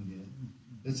going on here.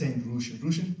 Let's say in Rushan.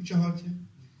 Rushan, put your heart here.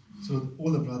 So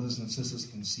all the brothers and sisters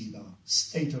can see the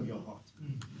state of your heart.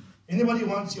 Anybody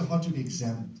wants your heart to be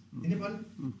examined? Anybody?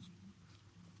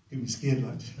 You'll be scared,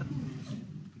 right?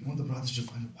 You want the brothers to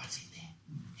find out what's in there.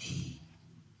 Hey.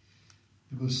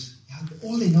 Because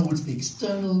all they know is the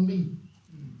external me.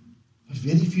 But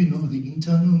very few know the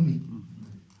internal me.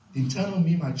 The internal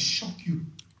me might shock you.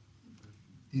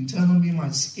 The internal me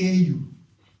might scare you.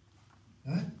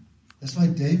 Right? That's why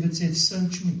David said,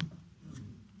 search me,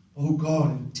 oh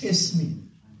God, and test me.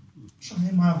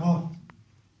 Try my heart.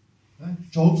 Right?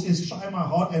 Job says, try my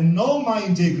heart and know my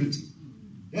integrity.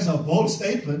 That's a bold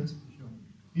statement.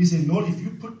 He said, Lord, if you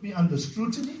put me under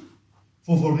scrutiny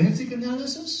for forensic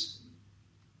analysis,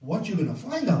 what you're going to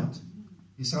find out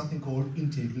is something called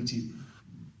integrity. He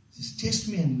says, test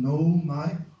me and know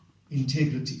my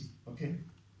integrity. Okay?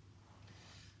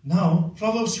 Now,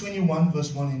 Proverbs 21,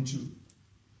 verse 1 and 2.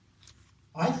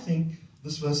 I think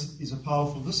this verse is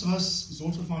this verse is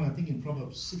also found, I think, in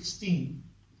Proverbs 16.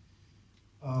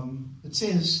 It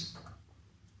says,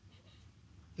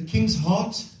 the king's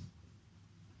heart.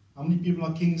 How many people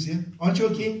are kings here? Aren't you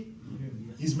a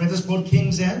king? He's made us both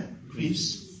kings and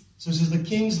priests. So it says the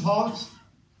king's heart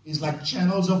is like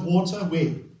channels of water.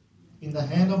 Where? In the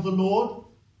hand of the Lord.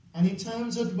 And he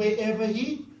turns it wherever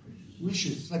he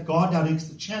wishes. It's like God directs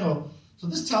the channel. So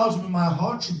this tells me my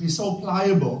heart should be so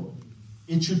pliable.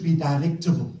 It should be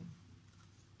directable.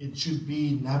 It should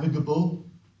be navigable.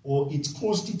 Or its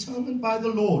course determined by the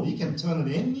Lord. He can turn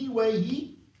it any way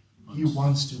he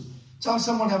wants to. Tell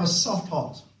someone have a soft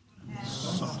heart.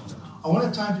 I won't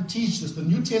have time to teach this. The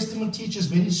New Testament teaches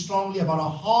very strongly about a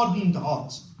hardened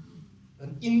heart.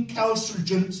 An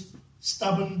incalcitrant,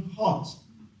 stubborn heart.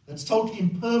 That's totally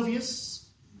impervious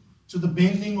to the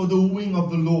bending or the wooing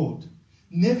of the Lord.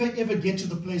 Never ever get to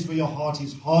the place where your heart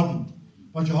is hardened.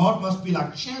 But your heart must be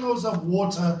like channels of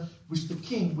water, which the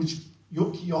king, which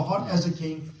your heart as a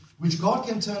king, which God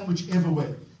can turn whichever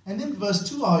way. And then verse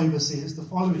 2, however, says the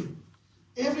following.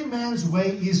 Every man's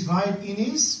way is right in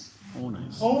his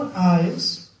own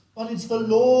eyes, but it's the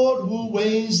Lord who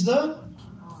weighs the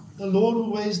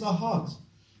heart.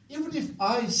 Even if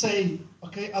I say,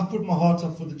 okay, I'll put my heart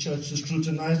up for the church to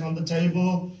scrutinize on the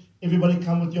table, everybody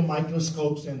come with your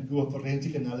microscopes and do a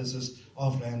forensic analysis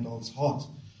of Randall's heart.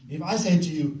 If I say to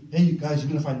you, hey, you guys, you're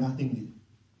going to find nothing there.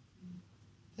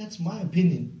 That's my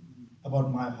opinion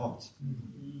about my heart.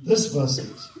 This verse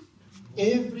says,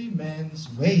 every man's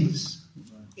ways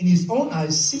in his own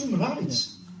eyes seem right.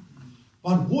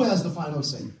 But who has the final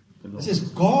say? It says,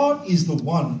 God is the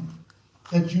one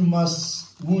that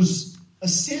whose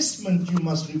assessment you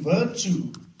must revert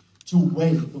to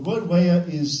weigh. The word weigher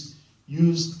is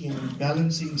used in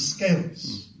balancing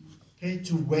scales. Okay,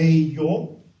 to weigh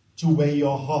your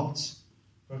heart.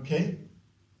 Okay?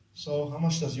 So how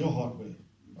much does your heart weigh?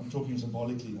 I'm talking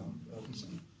symbolically now,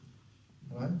 obviously.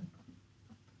 All right?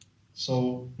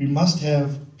 So we must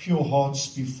have pure hearts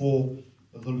before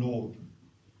the Lord.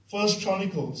 1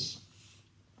 Chronicles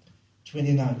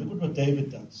 29. Look at what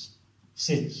David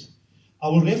says. I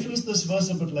will reference this verse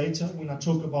a bit later when I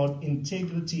talk about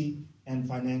integrity and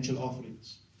financial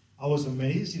offerings. I was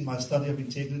amazed in my study of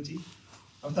integrity.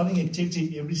 I'm studying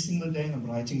integrity every single day and I'm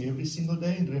writing every single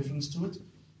day in reference to it.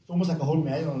 It's almost like a whole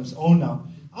manual on its own now.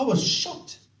 I was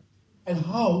shocked at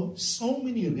how so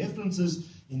many references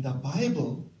in the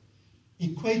Bible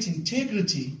equate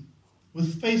integrity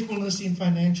with faithfulness in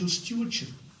financial stewardship.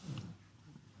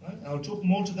 Right? I'll talk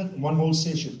more to that in one whole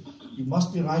session. You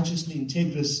must be righteously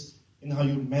integrous in how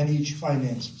you manage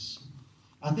finances.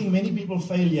 I think many people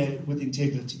fail here with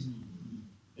integrity.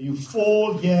 You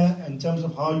fall here in terms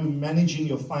of how you're managing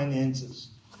your finances.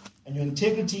 And your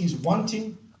integrity is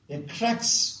wanting. There are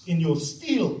cracks in your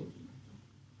steel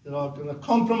that are going to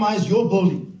compromise your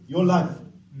building, your life,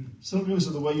 simply because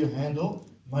of the way you handle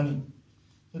money.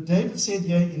 So David said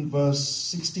here in verse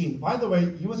 16, by the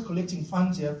way, he was collecting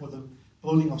funds here for the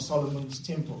building of Solomon's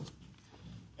temple.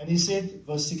 And he said,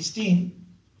 verse 16,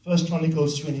 1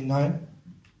 Chronicles 29,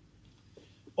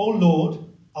 O Lord,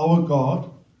 our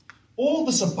God, all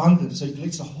this abundance, so he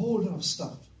collects a whole lot of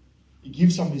stuff. He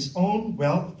gives from his own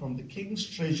wealth, from the king's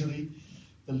treasury.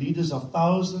 The leaders of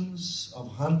thousands, of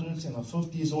hundreds, and of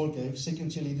 50s all gave.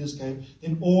 Second-tier leaders gave.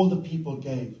 Then all the people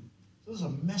gave. So there's a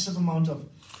massive amount of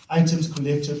items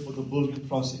collected for the building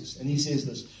process. And he says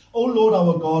this, O Lord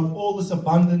our God, all this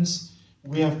abundance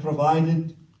we have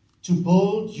provided to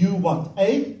build you what?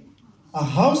 A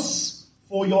house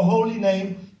for your holy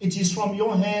name. It is from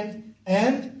your hand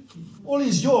and all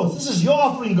is yours. This is your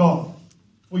offering, God,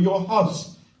 for your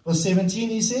house. Verse 17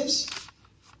 he says,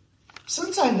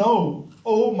 since I know,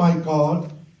 O my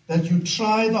God, that you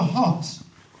try the heart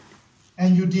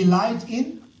and you delight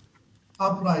in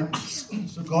uprightness.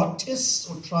 So God tests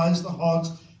or tries the heart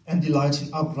and delight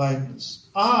in uprightness.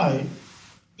 I,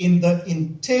 in the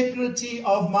integrity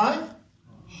of my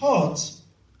heart,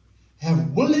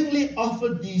 have willingly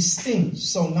offered these things.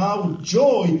 So now with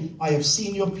joy I have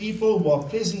seen your people who are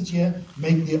present here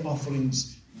make their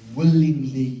offerings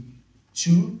willingly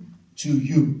to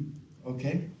you.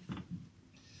 Okay?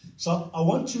 So I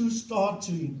want to start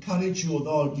to encourage you,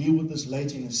 although I'll deal with this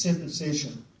later in a separate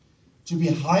session, to be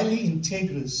highly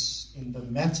integrous in the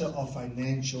matter of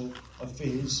financial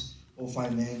affairs or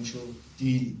financial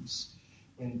dealings.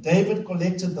 When David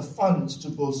collected the funds to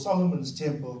build Solomon's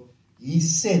temple, he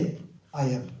said, I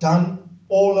have done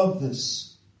all of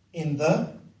this in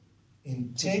the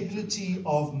integrity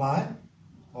of my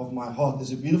heart.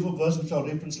 There's a beautiful verse which I'll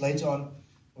reference later on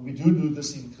when we do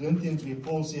this in Corinthians, where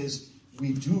Paul says,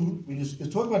 we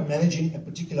talk about managing a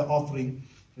particular offering,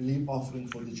 relief offering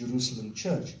for the Jerusalem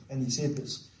church. And he said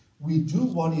this, we do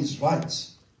what is right,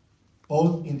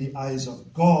 both in the eyes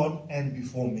of God and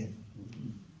before men.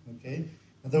 Okay?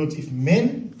 In other words, if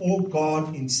men or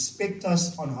God inspect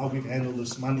us on how we've handled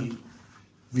this money,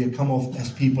 we have come off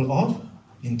as people of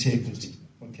integrity.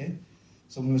 Okay?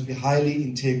 So we must be highly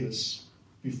integrous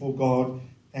before God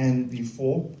and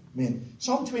before men.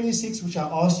 Psalm 26, which I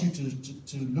asked you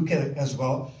to look at it as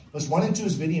well, verse 1 and 2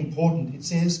 is very important. It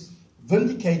says,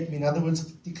 vindicate me, in other words,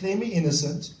 declare me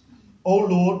innocent, O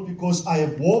Lord, because I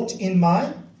have walked in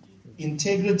my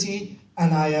integrity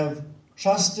and I have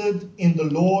trusted in the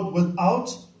Lord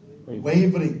without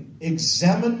wavering.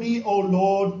 Examine me, O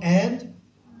Lord, and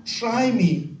try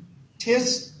me.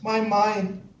 Test my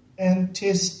mind and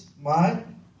test my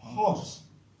heart.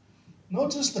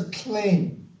 Notice the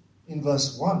claim in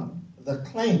verse 1. The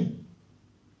claim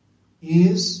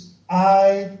is,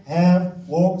 I have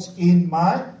walked in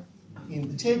my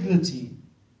integrity.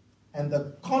 And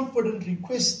the confident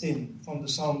request then from the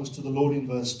psalmist to the Lord in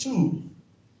verse 2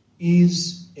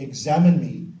 is, examine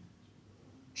me,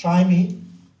 try me,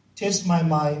 test my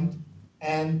mind,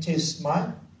 and test my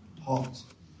heart.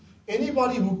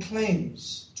 Anybody who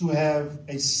claims to have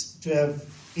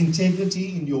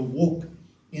integrity in your walk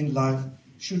in life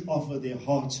should offer their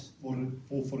heart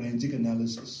for forensic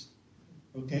analysis.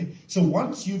 Okay? So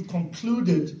once you've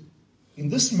concluded in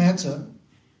this matter,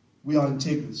 we are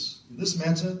integrous. In this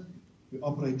matter, we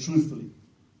operate truthfully.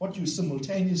 What you're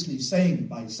simultaneously saying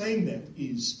by saying that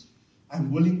is,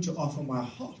 I'm willing to offer my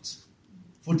heart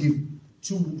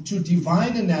to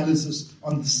divine analysis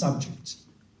on the subject.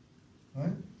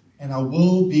 Right? And I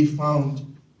will be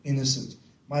found innocent.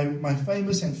 My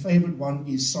famous and favorite one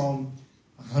is Psalm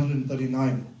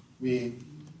 139, where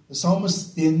the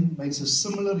psalmist then makes a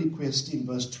similar request in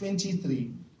verse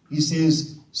 23. He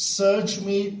says, search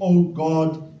me, O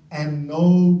God, and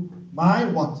know my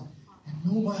what? And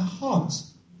know my heart.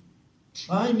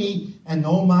 Try me and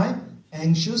know my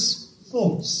anxious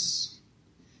thoughts.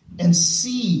 And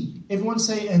see. Everyone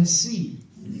say, and see.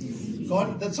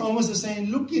 God, that psalmist is saying,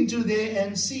 look into there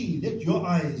and see. Let your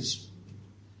eyes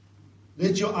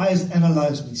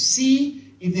analyze me.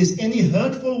 See if there's any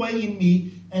hurtful way in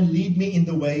me and lead me in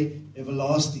the way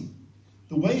everlasting.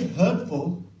 The way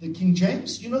hurtful, the King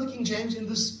James, you know the King James in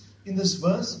this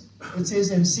verse? It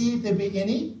says, and see if there be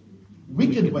any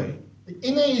wicked way. The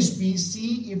NASB,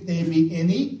 see if there be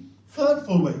any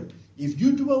hurtful way. If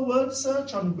you do a word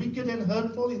search on wicked and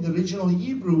hurtful in the original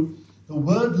Hebrew, the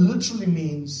word literally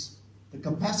means the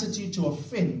capacity to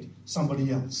offend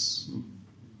somebody else.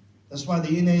 That's why the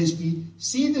NASB,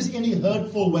 see if there's any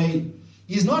hurtful way.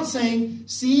 He's not saying,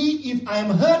 see if I'm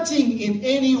hurting in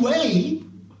any way.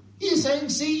 He's saying,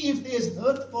 see if there's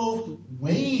hurtful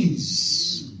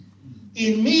ways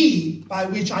in me by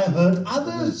which I hurt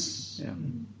others. Yeah.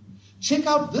 Check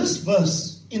out this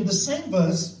verse. In the same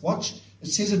verse, watch, it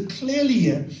says it clearly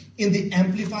here in the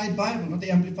Amplified Bible, not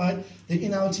the Amplified, the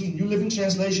NLT, New Living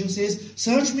Translation says,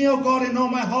 search me, O God, and know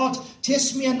my heart.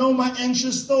 Test me and know my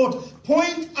anxious thought.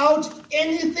 Point out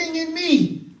anything in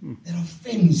me that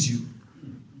offends you.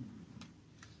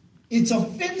 It's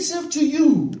offensive to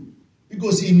you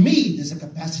because in me there's a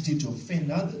capacity to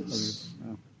offend others.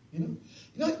 You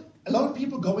know, a lot of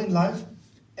people go in life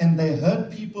and they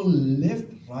hurt people left,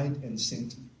 right, and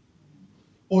center.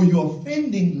 Or you're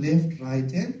offending left,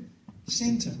 right, and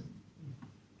center.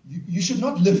 You should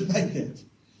not live like that.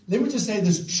 Let me just say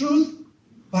this, truth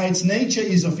by its nature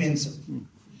is offensive.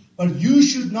 But you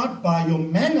should not, by your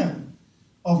manner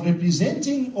of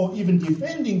representing or even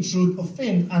defending truth,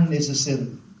 offend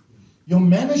unnecessarily. Your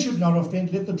manner should not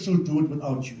offend. Let the truth do it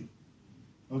without you.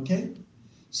 Okay?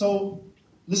 So,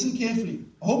 listen carefully.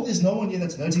 I hope there's no one here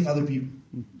that's hurting other people.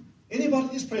 Anybody?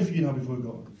 Just pray for you now before we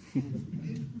go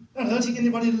on. Not hurting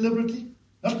anybody deliberately.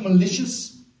 Not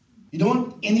malicious. You don't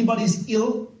want anybody's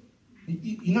ill.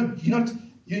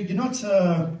 You're not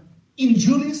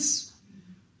injurious.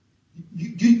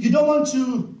 You don't want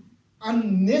to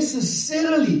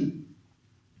unnecessarily,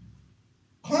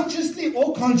 consciously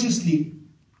or consciously,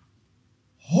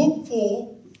 hope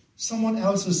for someone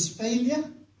else's failure.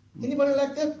 Anybody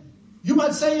like that? You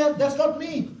might say, yeah, that's not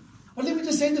me. But let me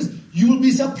just say this. You will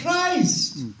be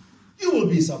surprised. You will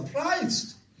be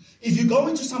surprised if you go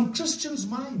into some Christians'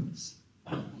 minds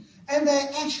and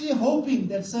they're actually hoping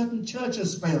that certain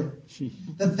churches fail,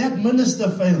 that minister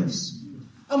fails.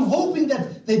 I'm hoping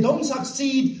that they don't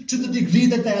succeed to the degree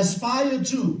that they aspire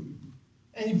to.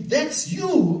 And if that's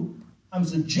you, I'm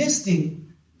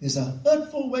suggesting there's a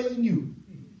hurtful way in you.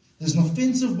 There's an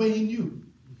offensive way in you.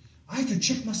 I have to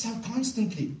check myself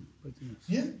constantly.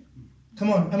 Yeah?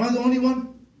 Come on, am I the only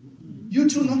one? You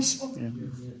too, not so.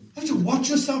 You have to watch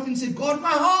yourself and say, God,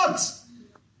 my heart.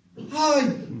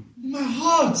 My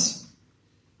heart.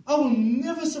 I will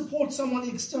never support someone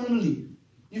externally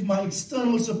if my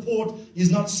external support is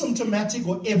not symptomatic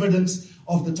or evidence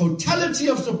of the totality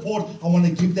of support I want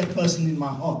to give that person in my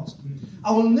heart.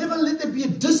 I will never let there be a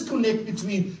disconnect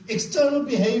between external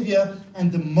behavior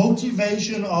and the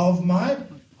motivation of my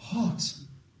heart.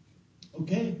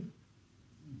 Okay?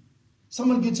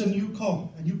 Someone gets a new car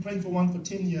and you pray for one for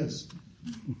 10 years.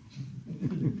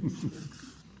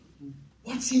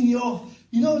 What's in your...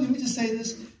 let me just say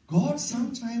this. God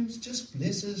sometimes just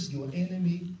blesses your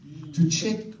enemy to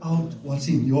check out what's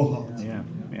in your heart. Yeah.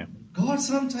 God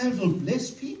sometimes will bless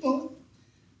people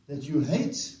that you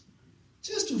hate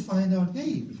just to find out,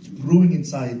 hey, it's brewing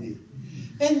inside there.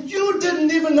 And you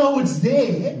didn't even know it's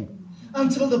there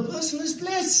until the person is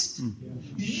blessed.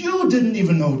 You didn't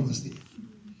even know it was there.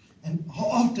 And how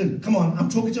often, come on, I'm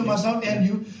talking to myself and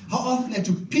you, how often I had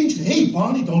to pinch, hey,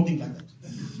 Barney, don't think like that.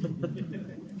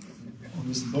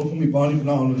 Don't call me Barney from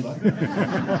now on.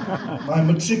 My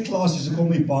matric class used to call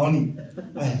me Barney.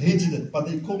 I hated it, but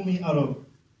they called me out of,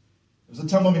 it was a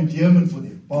term of endearment for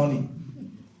them, Barney.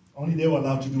 Only they were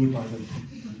allowed to do it by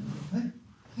them.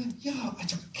 Yeah, I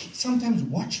just sometimes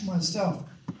watch myself.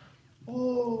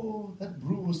 Oh, that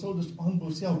brew was so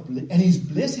despondent, and he's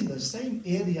blessing the same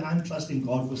area I'm trusting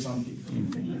God for something.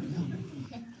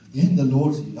 Then the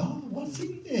Lord says, what's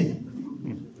in there?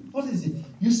 What is it?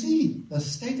 You see, the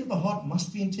state of the heart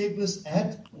must be integrous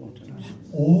at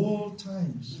all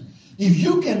times. If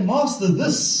you can master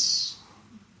this,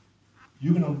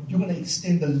 you're gonna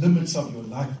extend the limits of your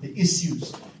life. The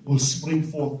issues will spring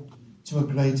forth to a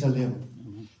greater level.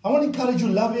 I want to encourage you,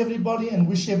 love everybody and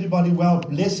wish everybody well.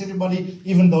 Bless everybody,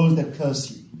 even those that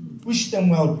curse you. Wish them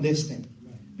well, bless them.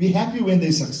 Be happy when they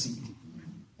succeed.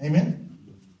 Amen?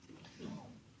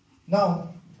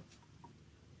 Now,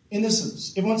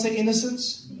 innocence. Everyone say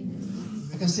innocence?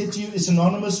 Like I said to you, it's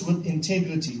synonymous with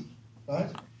integrity.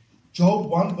 Right? Job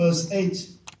 1 verse 8.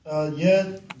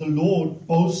 Here the Lord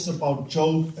boasts about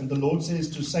Job, and the Lord says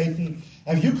to Satan,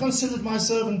 have you considered my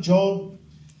servant Job?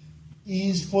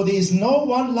 For there is no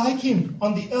one like him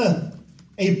on the earth,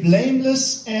 a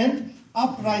blameless and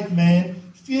upright man,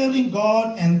 fearing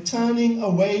God and turning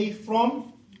away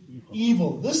from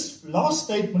evil. This last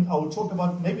statement I will talk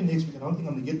about maybe next week. I don't think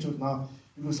I'm going to get to it now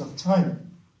because of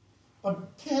time.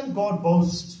 But can God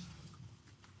boast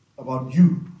about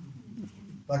you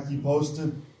like he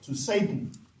boasted to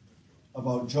Satan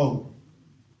about Job?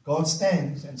 God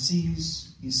stands and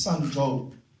sees his son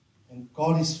Job, and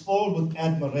God is filled with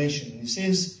admiration. And he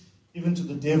says, even to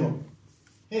the devil,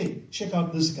 hey, check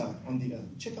out this guy on the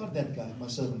earth. Check out that guy, my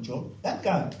servant Job. That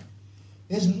guy.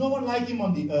 There's no one like him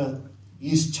on the earth.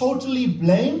 He is totally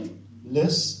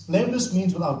blameless. Blameless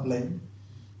means without blame.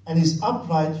 And is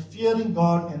upright, fearing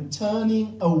God and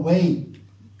turning away.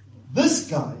 This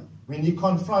guy, when he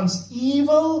confronts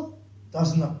evil,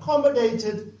 doesn't accommodate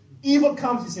it. Evil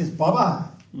comes, he says, bye-bye.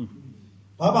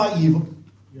 Bye-bye, evil.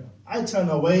 I turn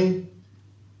away.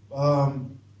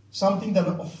 Something that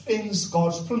offends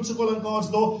God's principle and God's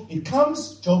law. It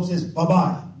comes, Job says,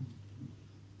 bye-bye.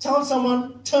 Tell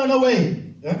someone, turn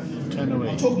away. Yeah? Turn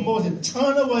away. I'm talking more than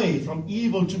turn away from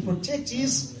evil to protect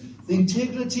the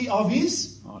integrity of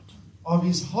his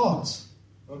heart.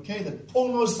 Okay, the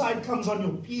porno site comes on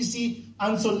your PC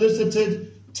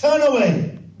unsolicited. Turn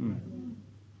away.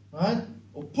 Right?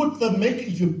 Or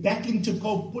if you're battling to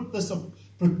cope, put the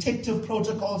protective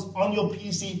protocols on your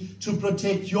PC to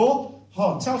protect your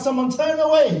heart. Tell someone, turn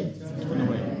away. Turn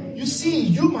away. You see,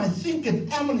 you might think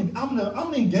that I'm going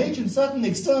to engage in certain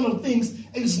external things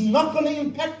and it's not going to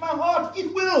impact my heart.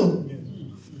 It will.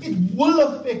 It will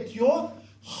affect your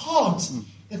heart.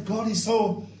 That God is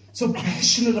so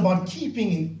passionate about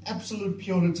keeping in absolute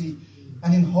purity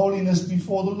and in holiness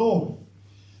before the Lord.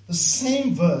 The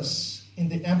same verse in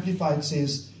the Amplified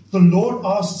says, the Lord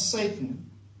asked Satan,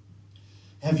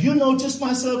 have you noticed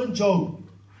my servant Job?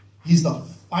 He's the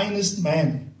finest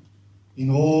man in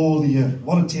all the earth.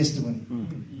 What a testimony.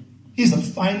 He's the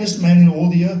finest man in all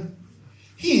the earth.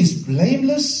 He is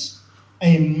blameless,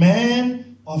 a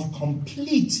man of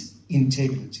complete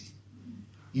integrity.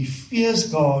 He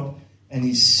fears God and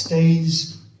he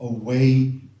stays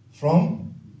away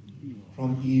from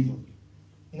evil.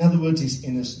 In other words, he's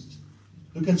innocent.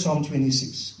 Look at Psalm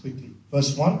 26 quickly.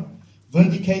 Verse 1.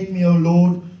 Vindicate me, O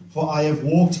Lord, for I have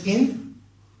walked in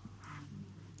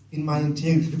my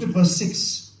integrity. Look at verse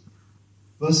 6.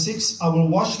 Verse 6. I will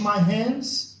wash my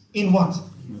hands in what?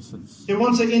 Innocence.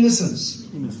 Everyone say innocence.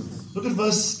 Innocence. Look at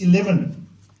verse 11.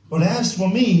 But as for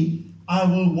me, I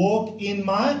will walk in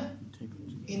my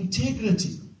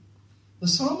integrity. The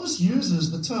psalmist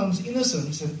uses the terms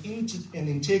innocence and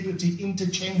integrity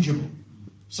interchangeable,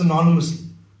 synonymously.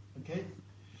 Okay?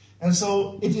 And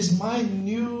so it is my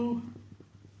new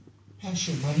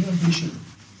passion, my new ambition,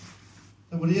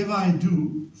 that whatever I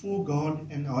do for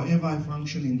God and however I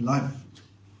function in life,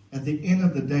 at the end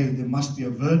of the day, there must be a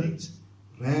verdict.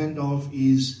 Randolph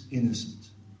is innocent.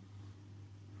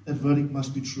 That verdict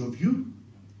must be true of you.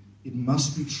 It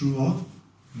must be true of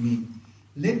me.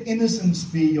 Let innocence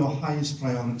be your highest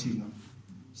priority now.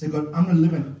 Say, God, I'm going to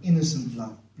live an innocent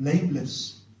life,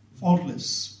 blameless,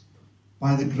 faultless,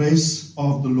 by the grace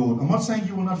of the Lord. I'm not saying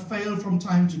you will not fail from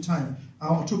time to time.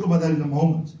 I'll talk about that in a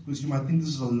moment, because you might think this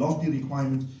is a lofty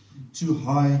requirement, too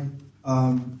high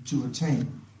to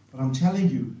attain. But I'm telling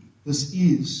you, this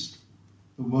is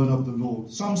the word of the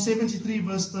Lord. Psalm 73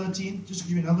 verse 13, just to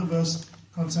give you another verse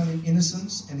concerning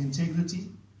innocence and integrity.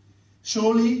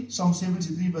 Surely, Psalm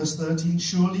 73 verse 13,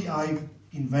 surely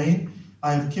in vain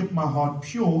I have kept my heart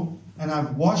pure, and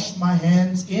I've washed my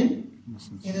hands in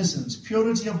innocence.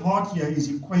 Purity of heart here is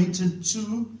equated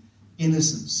to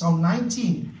innocence. Psalm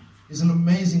 19 is an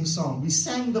amazing song. We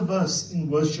sang the verse in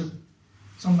worship.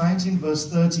 Psalm 19 verse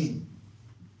 13.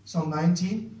 Psalm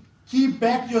 19. Keep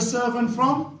back your servant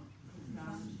from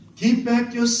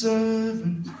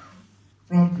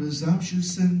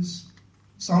presumptuous sins.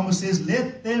 Psalmist says,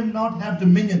 let them not have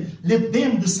dominion. Let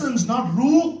them, the sins, not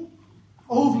rule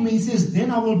over me. He says,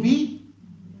 then I will be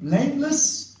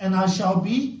blameless and I shall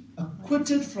be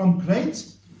acquitted from great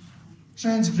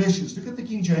transgressions. Look at the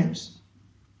King James.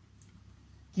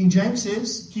 King James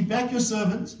says, keep back your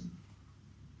servant.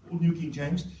 Or New King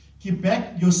James. Keep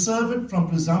back your servant from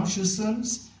presumptuous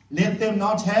sins. Let them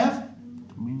not have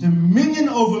dominion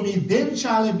over me. Then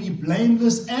shall I be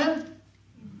blameless and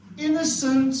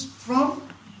innocent from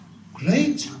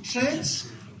great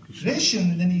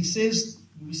transgression. And then he says,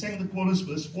 we sang the chorus,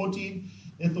 verse 14,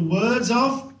 let the words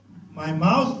of my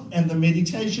mouth and the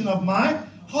meditation of my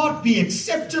heart be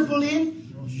acceptable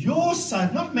in your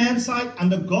sight, not man's sight,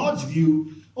 under God's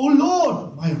view. O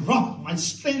Lord, my rock, my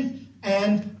strength,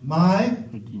 and my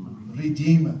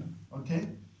Redeemer. Okay?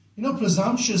 You know,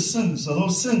 presumptuous sins are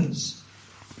those sins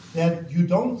that you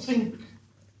don't think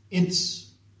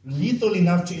it's lethal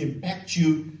enough to impact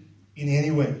you in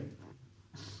any way.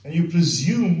 And you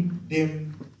presume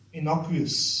them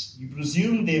innocuous. You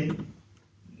presume them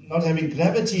not having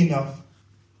gravity enough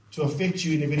to affect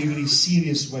you in a very, very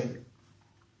serious way.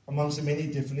 Amongst the many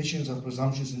definitions of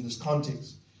presumptuous in this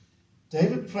context,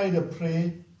 David prayed a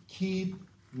prayer, keep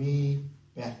me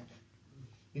back.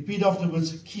 Repeat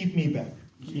afterwards, keep me back.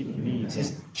 Keep me. It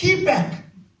says, keep back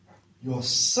your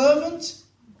servant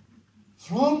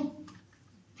from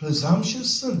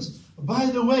presumptuous sins. By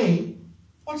the way,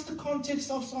 what's the context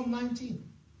of Psalm 19?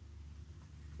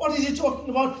 What is he talking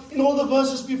about in all the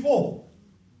verses before?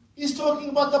 He's talking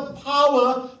about the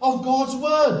power of God's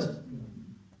word.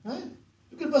 Right?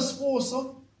 Look at verse 4 or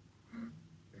so.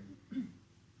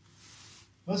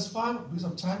 Verse 5, because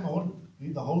of time, I won't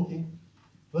read the whole thing.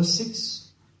 Verse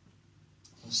 6,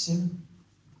 verse 7.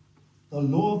 The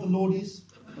law of the Lord is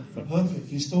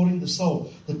perfect, restoring the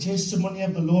soul. The testimony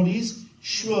of the Lord is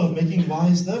sure, making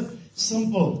wise the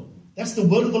simple. That's the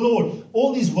word of the Lord.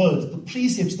 All these words, the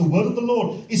precepts, the word of the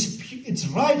Lord, it's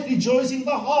right, rejoicing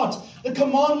the heart. The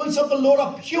commandments of the Lord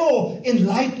are pure,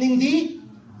 enlightening the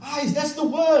eyes. That's the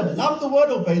word. Love the word,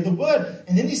 obey the word.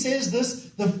 And then he says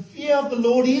this, the fear of the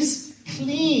Lord is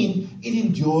clean. It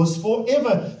endures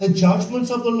forever. The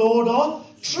judgments of the Lord are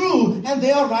true, and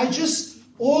they are righteous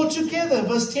altogether.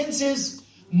 Verse 10 says,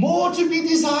 more to be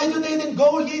desired are they than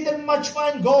gold, yea, than much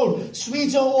fine gold.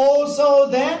 Sweeter also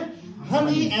than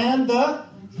honey and the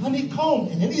honeycomb.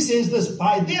 And then he says this,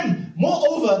 by them,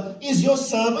 moreover, is your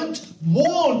servant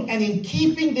warned, and in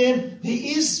keeping them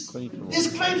there's great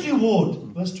reward.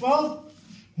 Verse 12,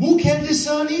 who can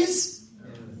discern his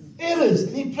errors?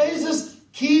 And he praises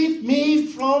Keep me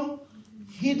from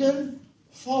hidden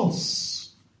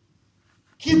faults.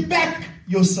 Keep back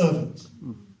your servant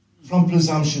from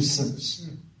presumptuous sins.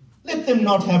 Let them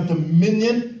not have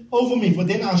dominion over me, for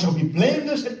then I shall be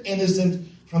blameless and innocent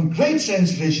from great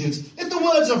transgressions. Let the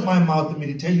words of my mouth, the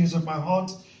meditations of my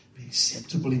heart, be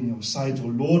acceptable in your sight, O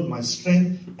Lord, my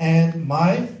strength and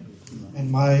my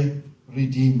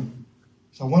Redeemer.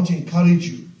 So I want to encourage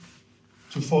you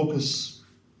to focus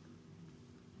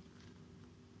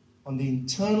on the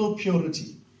internal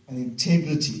purity and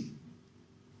integrity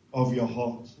of your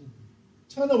heart.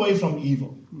 Turn away from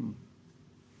evil.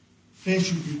 Prayer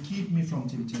should be, keep me from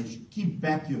temptation. Keep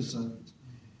back your servant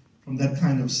from that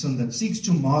kind of sin that seeks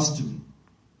to master me,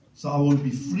 so I will be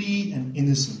free and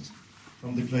innocent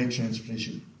from the great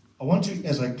transgression. I want to,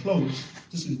 as I close,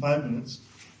 just in 5 minutes,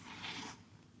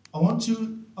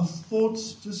 a thought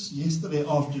just yesterday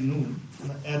afternoon,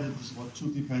 and I added this,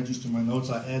 2-3 pages to my notes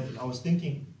I was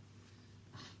thinking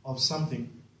of something,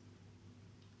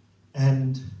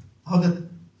 and how that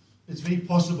it's very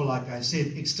possible, like I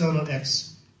said, external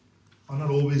acts are not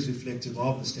always reflective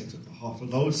of the state of the heart.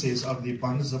 Although it says, out of the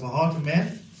abundance of a heart, a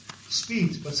man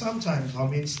speaks. But sometimes how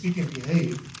men speak and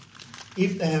behave,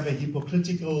 if they have a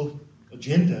hypocritical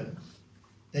agenda,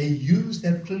 they use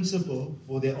that principle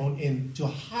for their own end to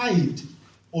hide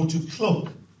or to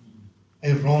cloak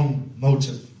a wrong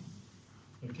motive.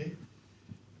 Okay?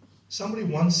 Somebody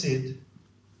once said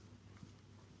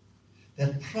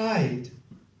that pride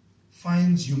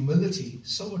finds humility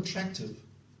so attractive,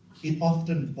 it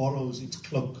often borrows its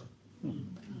cloak.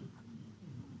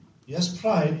 Yes,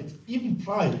 pride, even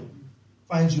pride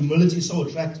finds humility so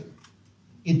attractive,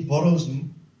 it borrows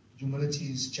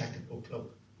humility's jacket or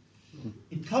cloak.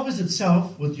 It covers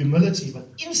itself with humility, but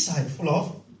inside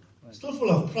still full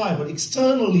of pride, but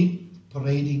externally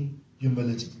parading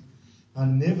humility. I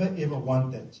never ever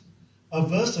want that. A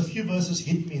few verses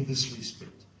hit me in this respect.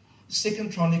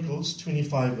 2 Chronicles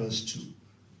 25 verse 2.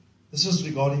 This is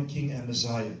regarding King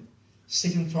Amaziah.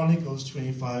 2 Chronicles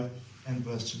 25 and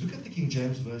verse 2. Look at the King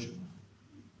James Version.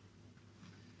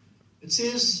 It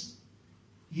says,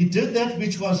 he did that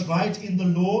which was right in the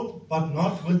Lord, but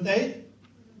not with a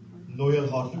loyal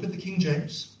heart. Look at the King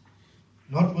James.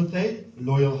 Not with a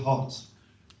loyal heart.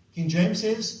 King James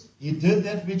says, he did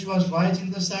that which was right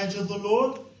in the sight of the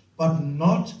Lord, but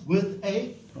not with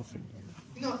a...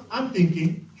 I'm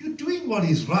thinking, you're doing what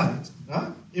is right.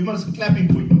 Huh? Everyone's clapping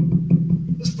for you.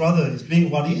 This brother is doing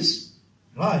what is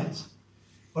right.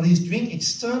 But he's doing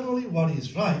externally what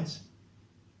is right.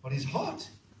 But his heart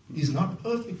is not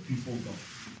perfect before God.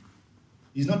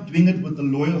 He's not doing it with a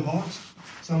loyal heart.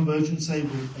 Some versions say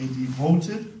with a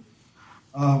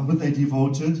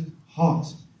devoted heart.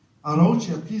 I wrote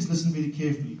here, please listen very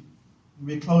carefully.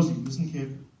 We're closing, listen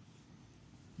carefully.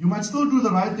 You might still do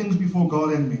the right things before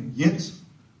God and men, yet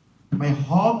may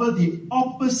harbor the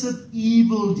opposite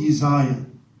evil desire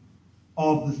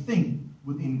of the thing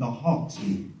within the heart.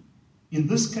 In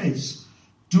this case,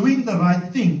 doing the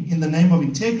right thing in the name of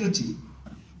integrity,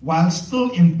 while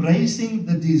still embracing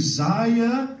the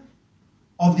desire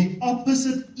of the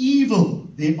opposite evil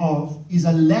thereof, is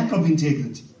a lack of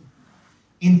integrity.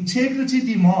 Integrity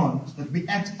demands that we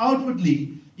act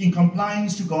outwardly in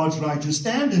compliance to God's righteous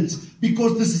standards,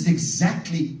 because this is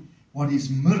exactly what is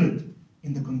mirrored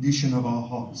in the condition of our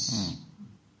hearts.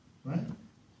 Right?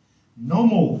 No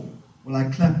more will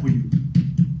I clap for you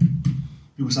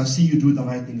because I see you do the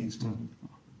right thing externally.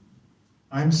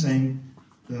 I'm saying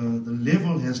the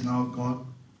level has now got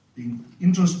the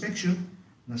introspection,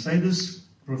 and I say this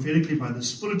prophetically by the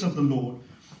Spirit of the Lord.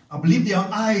 I believe there are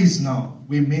eyes now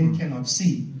where men cannot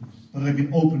see, but have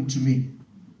been opened to me.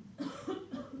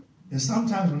 There's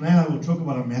sometimes when I will talk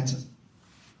about a matter,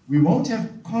 we won't have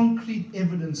concrete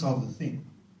evidence of the thing,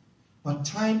 but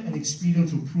time and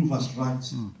experience will prove us right.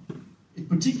 It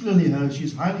particularly her,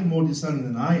 she's highly more discerning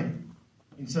than I am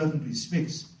in certain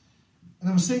respects. And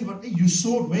I was saying, but hey, you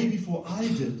saw it way before I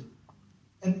did.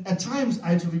 And at times I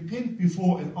had to repent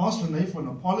before and ask Renee for an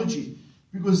apology,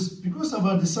 because of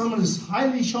her discernment is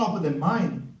highly sharper than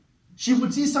mine. She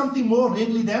would see something more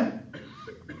readily than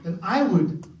I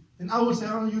would. Then I would say,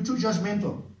 oh, you're too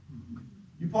judgmental.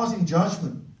 You're passing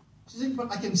judgment. She said,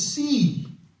 but I can see.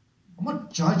 I'm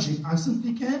not judging. I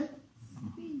simply can.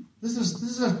 This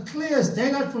is as clear as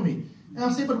daylight for me. And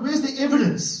I'll say, but where's the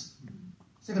evidence?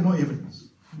 I said, no evidence.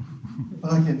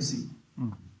 But I can see.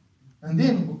 And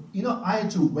then, I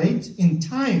had to wait in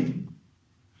time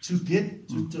to get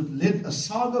to let a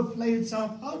saga play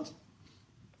itself out.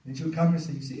 And she'll come and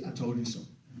say, you see, I told you so.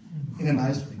 In a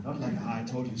nice way, not like, I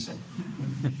told you so.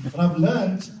 But I've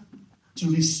learned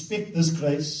to respect this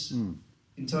grace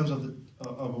in terms of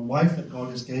a wife that God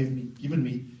has given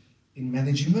me in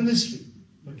managing ministry.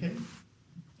 Okay?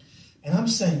 And I'm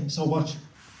saying, so watch.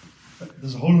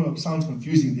 There's a whole lot of, sounds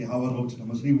confusing there how I wrote it. I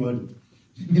must reword it.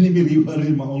 Let me reword it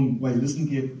in my own way. Listen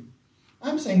carefully.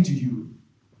 I'm saying to you,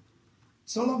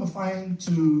 it's no longer fine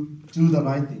to do the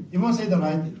right thing. Everyone say the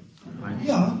right thing. Right.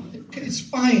 Yeah, it's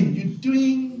fine.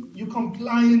 You're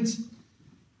compliant.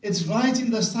 It's right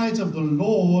in the sight of the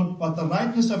Lord, but the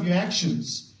rightness of your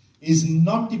actions is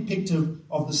not depictive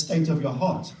of the state of your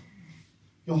heart.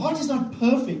 Your heart is not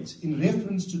perfect in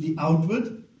reference to the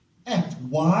outward act.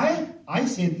 Why? I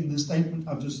said in the statement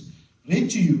I've just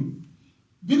read to you,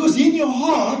 because in your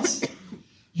heart,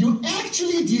 you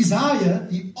actually desire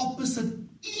the opposite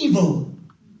evil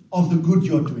of the good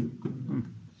you're doing.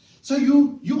 So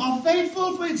you are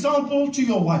faithful, for example, to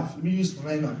your wife. Let me use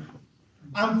Rena.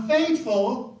 I'm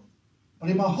faithful, but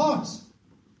in my heart,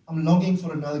 I'm longing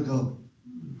for another girl.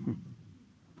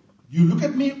 You look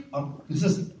at me, I'm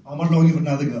not longing for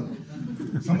another girl.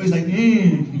 Somebody's like,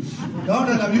 No,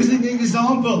 I'm using an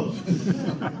example.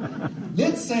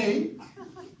 Let's say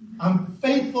I'm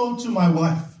faithful to my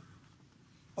wife,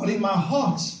 but in my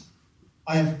heart,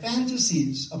 I have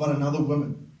fantasies about another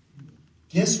woman.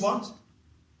 Guess what?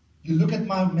 You look at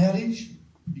my marriage,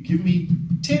 you give me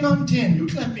 10 on 10, you're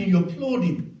clapping, you're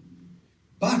applauding.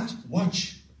 But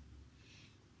watch,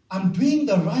 I'm doing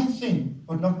the right thing,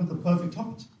 but not with the perfect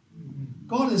heart.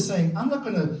 God is saying, I'm not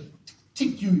going to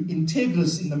tick you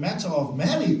integrous in the matter of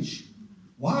marriage.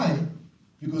 Why?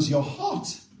 Because your heart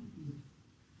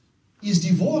is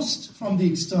divorced from the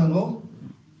external.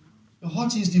 Your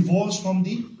heart is divorced from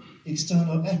the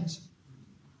external act.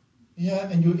 Yeah,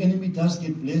 and your enemy does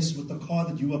get blessed with the car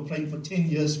that you were praying for 10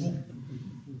 years for.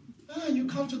 You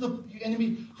come to your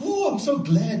enemy, I'm so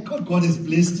glad God has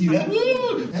blessed you.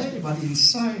 Hey, but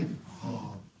inside,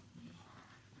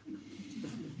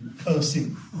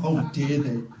 cursing. How dare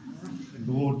they?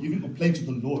 Lord, even complain to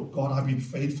the Lord, God, I've been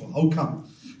faithful. How come?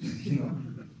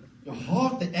 Your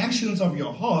heart, the actions of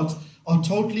your heart are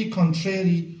totally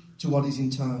contrary to what is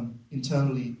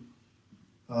externally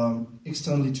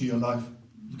to your life.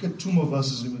 Look at two more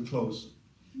verses and we close.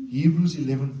 Hebrews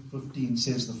 11:15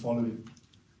 says the following.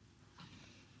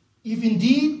 If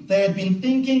indeed they had been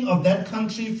thinking of that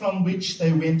country from which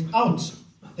they went out,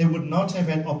 they would not have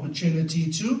had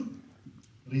opportunity to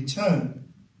return.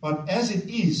 But as it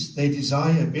is, they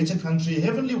desire a better country, a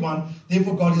heavenly one.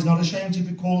 Therefore God is not ashamed to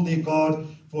be called their God,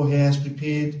 for he has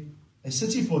prepared a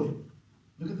city for them.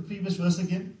 Look at the previous verse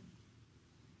again.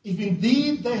 If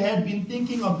indeed they had been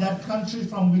thinking of that country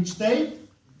from which they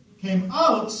came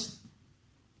out,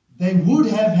 they would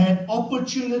have had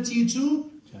opportunity to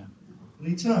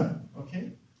return.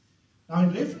 Okay? Now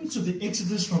in reference to the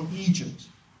exodus from Egypt,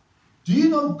 do you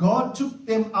know God took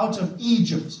them out of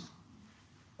Egypt?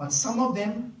 But some of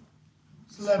them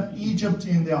still have Egypt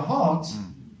in their hearts.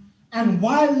 And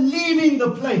while leaving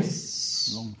the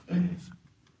place,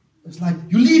 it's like,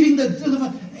 you're leaving the deliver.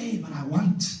 Hey, but I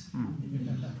want.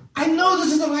 I know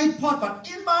this is the right part, but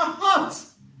in my heart,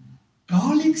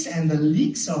 garlics and the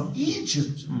leeks of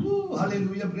Egypt. Ooh,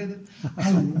 hallelujah, brethren.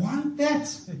 I want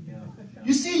that.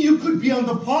 You see, you could be on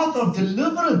the path of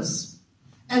deliverance,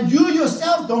 and you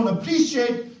yourself don't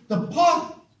appreciate the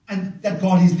path and that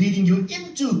God is leading you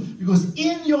into, because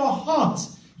in your heart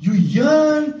you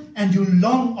yearn and you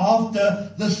long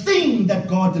after the thing that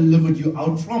God delivered you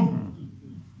out from.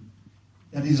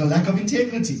 That is a lack of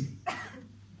integrity.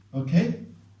 Okay?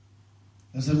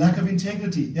 There's a lack of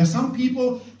integrity. There are some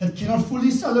people that cannot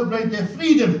fully celebrate their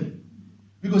freedom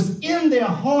because in their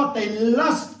heart they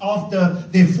lust after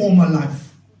their former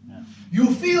life.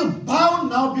 You feel bound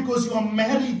now because you are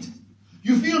married.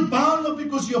 You feel bound up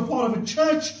because you're part of a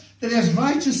church that has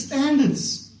righteous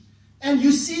standards. And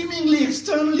you're seemingly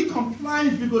externally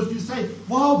compliant because you say,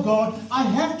 wow, God, I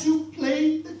have to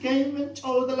play the game and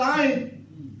toe the line.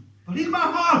 But in my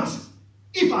heart,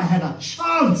 if I had a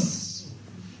chance,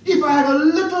 if I had a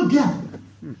little gap,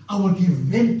 I would give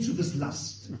vent to this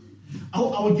lust. I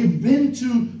would give vent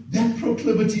to that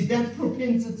proclivity, that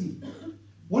propensity.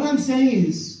 What I'm saying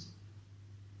is,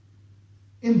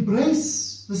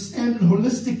 embrace the standard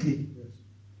holistically.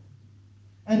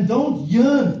 And don't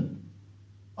yearn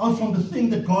out from the thing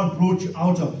that God brought you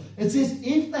out of. It says,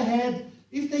 if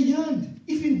they yearned,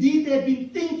 if indeed they had been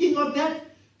thinking of that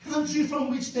country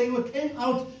from which they came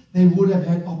out, they would have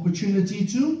had opportunity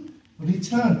to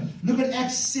return. Look at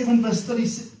Acts 7 verse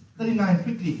 39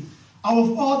 quickly.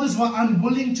 Our fathers were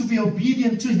unwilling to be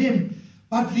obedient to him,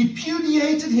 but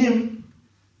repudiated him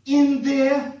in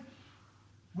their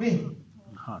where?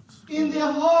 Hearts. In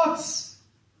their hearts,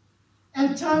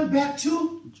 and turned back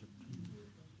to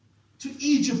to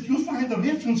Egypt, you'll find a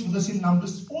reference for this in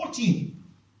Numbers 14.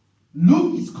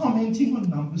 Luke is commenting on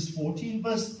Numbers 14,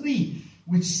 verse 3,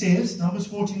 which says, Numbers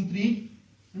 14:3,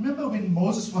 remember when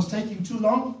Moses was taking too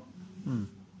long?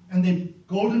 And the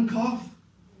golden calf?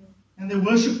 And they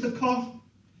worshipped the calf?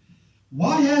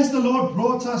 Why has the Lord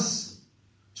brought us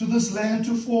to this land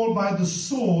to fall by the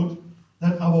sword,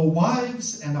 that our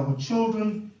wives and our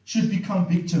children should become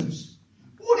victims?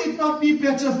 Would it not be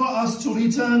better for us to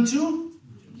return to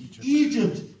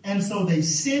Egypt? And so they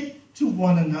said to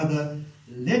one another,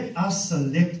 let us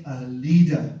select a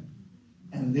leader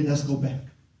and let us go back.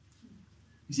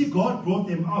 You see, God brought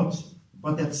them out,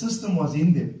 but that system was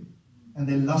in them, and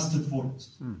they lusted for it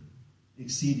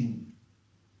exceedingly.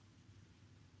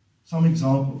 Some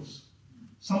examples.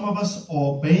 Some of us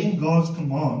are obeying God's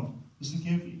command, listen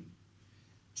carefully,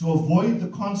 to avoid the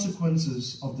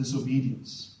consequences of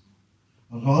disobedience,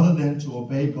 rather than to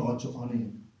obey God to honor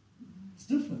Him. It's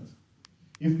different.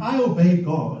 If I obey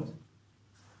God,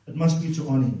 it must be to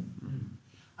honor Him.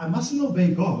 I mustn't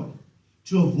obey God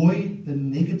to avoid the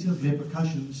negative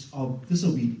repercussions of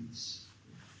disobedience.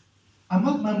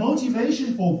 My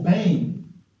motivation for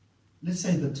obeying, let's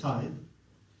say the tithe,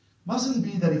 mustn't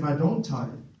be that if I don't tithe,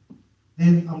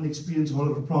 then I'm going to experience a whole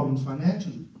lot of problems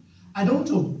financially. I don't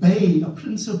obey a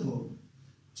principle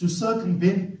to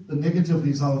circumvent the negative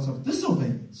results of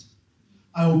disobedience.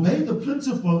 I obey the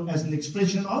principle as an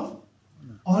expression of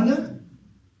honor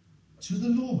to the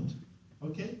Lord.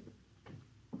 Okay?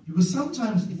 Because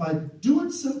sometimes if I do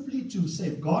it simply to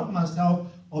save God myself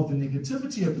of the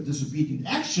negativity of the disobedient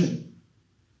action,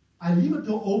 I leave a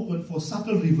door open for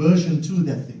subtle reversion to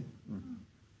that thing.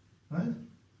 Right?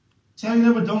 Tell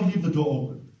your neighbor, don't leave the door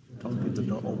open. Don't leave the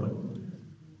door open.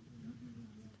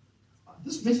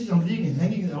 This message I'm leaving and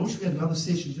hanging, and I wish we had another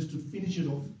session just to finish it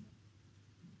off.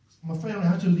 I'm afraid I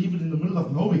have to leave it in the middle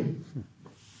of nowhere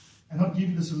and not give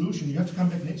you the solution. You have to come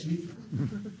back next week.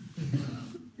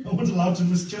 No one's allowed to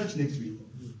miss church next week.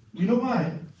 You know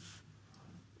why?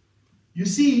 You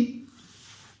see,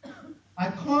 I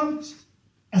can't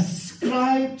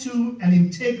ascribe to an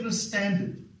integrous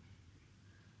standard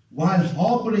while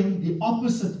harboring the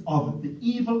opposite of it, the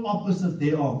evil opposite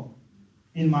thereof,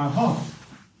 in my heart.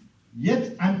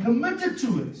 Yet I'm committed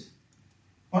to it,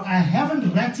 but I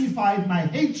haven't ratified my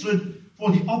hatred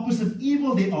for the opposite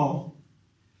evil thereof.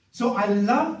 So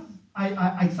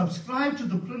I subscribe to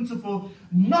the principle,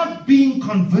 not being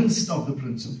convinced of the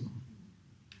principle.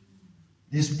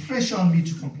 There's pressure on me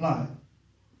to comply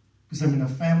because I'm in a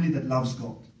family that loves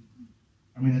God.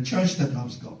 I'm in a church that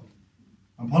loves God.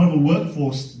 I'm part of a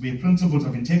workforce where principles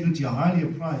of integrity are highly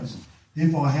prized.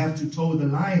 Therefore, I have to toe the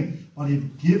line. But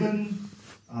if given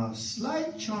a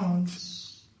slight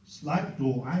chance, slight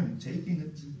door, I'm taking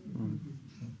it.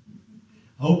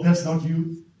 I hope that's not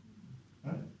you.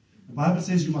 Right? The Bible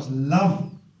says you must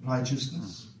love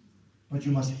righteousness, but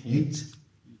you must hate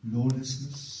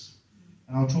lawlessness.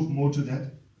 And I'll talk more to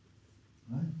that.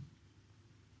 Right?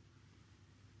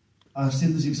 I've said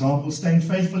this example, staying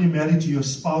faithfully married to your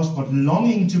spouse, but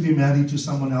longing to be married to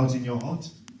someone else in your heart.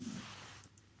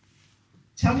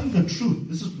 Telling the truth.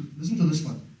 Listen to this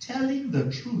one. Telling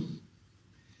the truth.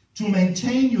 To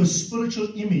maintain your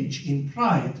spiritual image in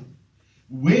pride,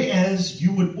 whereas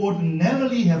you would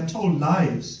ordinarily have told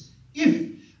lies if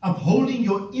upholding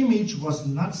your image was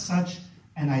not such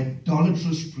an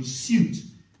idolatrous pursuit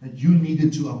that you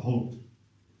needed to uphold.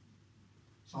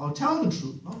 So I'll tell the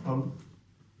truth, no problem.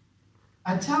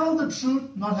 I tell the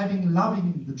truth not having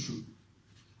loving the truth.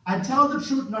 I tell the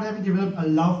truth not having developed a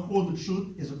love for the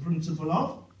truth as a principle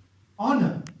of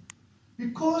honor.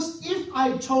 Because if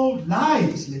I told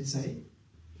lies, let's say,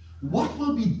 what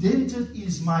will be dented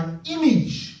is my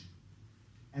image.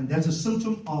 And that's a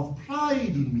symptom of pride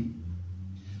in me.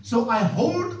 So I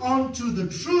hold on to the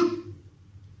truth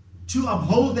to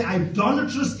uphold the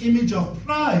idolatrous image of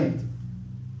pride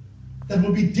that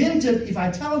will be dented if I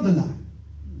tell the lie.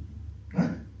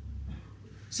 Right?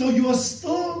 So you are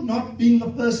still not being a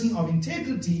person of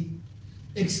integrity.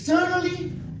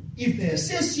 Externally, if they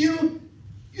assess you,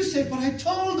 you say, but I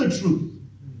told the truth.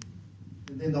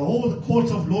 And then the whole court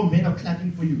of law, men are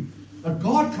clapping for you. But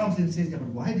God comes and says, yeah, but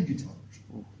why did you tell the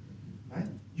truth? Right?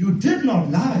 You did not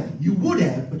lie. You would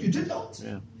have, but you did not.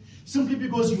 Yeah. Simply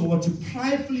because you want to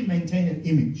pridefully maintain an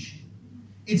image.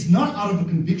 It's not out of a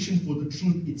conviction for the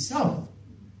truth itself.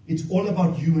 It's all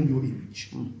about you and your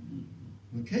image.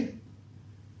 Okay?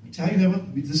 I tell you never,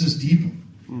 this is deeper.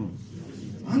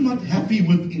 I'm not happy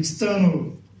with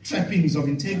external trappings of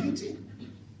integrity.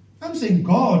 I'm saying,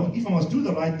 God, if I must do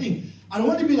the right thing, I don't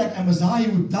want to be like Amaziah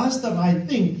who does the right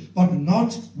thing, but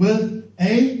not with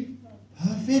a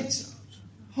perfect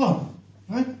heart.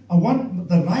 Right? I want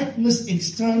the rightness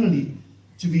externally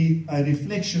to be a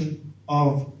reflection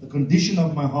of the condition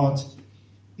of my heart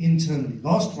internally.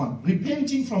 Last one.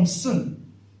 Repenting from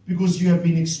sin because you have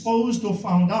been exposed or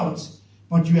found out,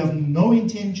 but you have no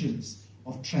intentions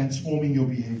of transforming your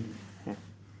behavior.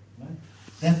 Right?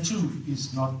 That too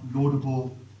is not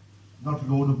laudable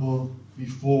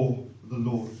before the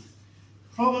Lord.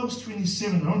 Proverbs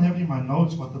 27, I don't have it in my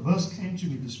notes, but the verse came to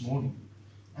me this morning.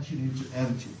 Actually, I need to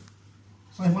add it here.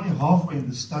 So I'm only halfway in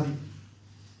the study.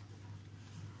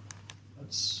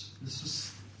 This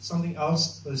is something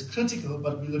else that is critical,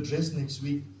 but we'll address next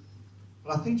week.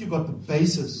 But I think you've got the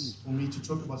basis for me to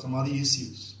talk about some other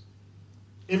issues.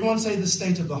 Everyone say the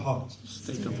state of the heart.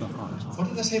 State of the heart. What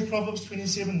did I say? Proverbs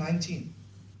 27:19.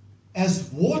 As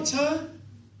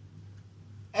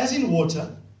in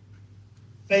water,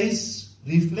 face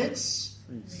reflects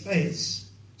face.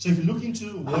 So if you look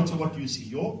into water, what do you see?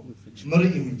 Your mirror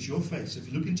image, your face. If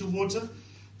you look into water,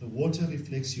 the water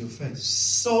reflects your face.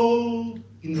 So,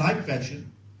 in like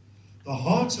fashion, the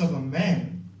heart of a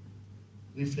man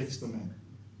reflects the man.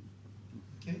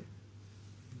 Okay?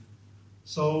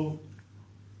 So,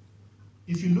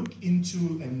 if you look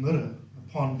into a mirror,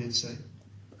 a pond, let's say,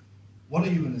 what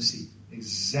are you going to see?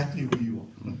 Exactly who you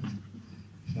are.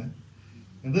 Okay?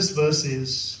 And this verse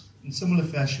is, in similar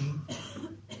fashion,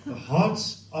 the heart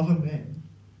of a man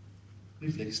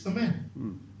reflects the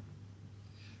man.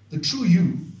 The true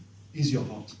you is your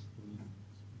heart.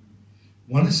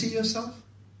 Want to see yourself?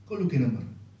 Go look in a mirror.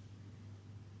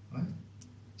 Right?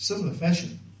 Similar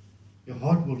fashion, your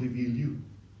heart will reveal you.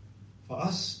 For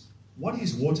us, what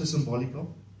is water symbolic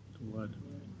of? The word.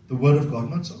 The Word of God,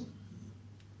 not so?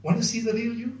 Want to see the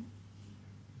real you?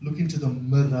 Look into the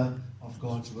mirror of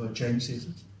God's Word. James says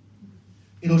it.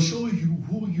 It'll show you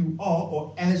who you are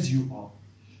or as you are.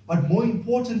 But more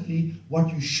importantly,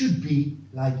 what you should be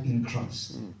like in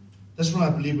Christ. That's what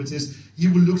I believe it says. He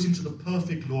will look into the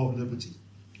perfect law of liberty.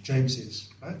 James says,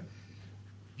 right?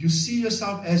 You see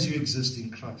yourself as you exist in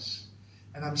Christ.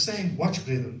 And I'm saying, watch,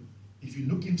 brethren, if you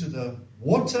look into the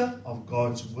water of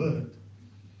God's Word,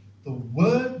 the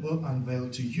Word will unveil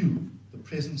to you the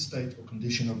present state or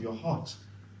condition of your heart,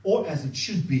 or as it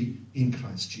should be in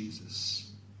Christ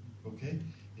Jesus. Okay?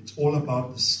 It's all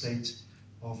about the state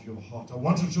of your heart. I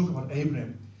want to talk about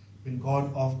Abraham when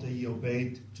God, after he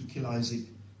obeyed to kill Isaac,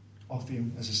 offer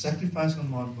him as a sacrifice on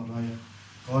Mount Moriah.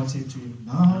 God said to him,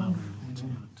 now I know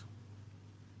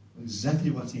exactly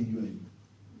what's in you, Abraham.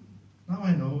 Now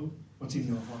I know what's in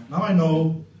your heart. Now I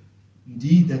know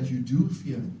indeed that you do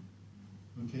fear me.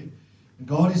 Okay? And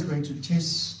God is going to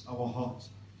test our heart.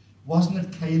 Wasn't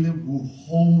it Caleb who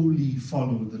wholly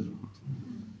followed the Lord?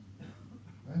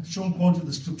 Right? Sean quoted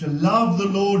the scripture, love the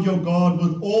Lord your God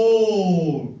with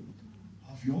all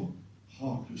of your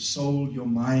heart, your soul, your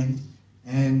mind,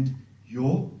 and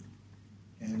your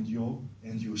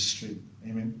strength.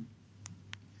 Amen.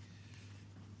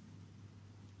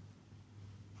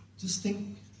 Just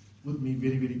think with me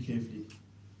very, very carefully.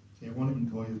 Okay, I want to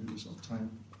enjoy it because of time.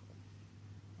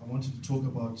 I wanted to talk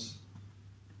about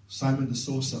Simon the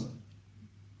sorcerer.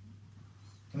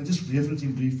 Can I just reference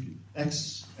him briefly?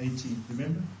 Acts 18,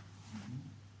 remember?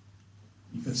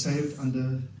 He got saved under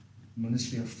the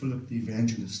ministry of Philip the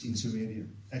evangelist in Samaria.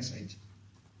 Acts 8.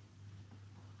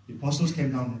 The apostles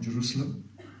came down from Jerusalem.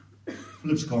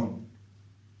 Philip's gone.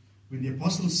 When the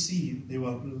apostles see him, they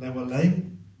were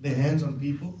laying their hands on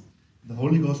people. The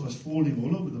Holy Ghost was falling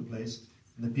all over the place,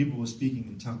 and the people were speaking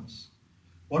in tongues.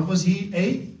 What was he?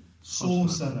 A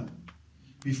sorcerer.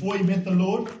 Before he met the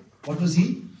Lord, what was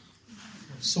he?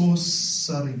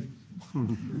 Sorcering.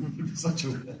 Such a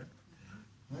word.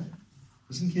 Right?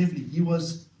 Listen carefully. He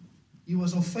was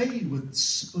au fait with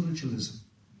spiritualism,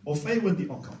 au fait with the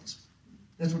occult.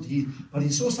 That's what but he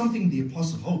saw something in the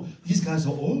apostles. Oh, these guys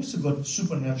are also got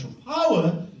supernatural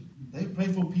power. They pray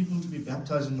for people to be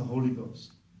baptized in the Holy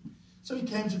Ghost. So he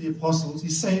came to the apostles.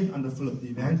 He's saved under Philip the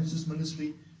evangelist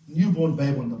ministry. Newborn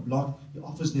babe on the block. He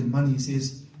offers them money. He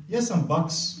says, here's some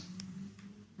bucks.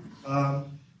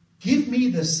 Give me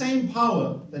the same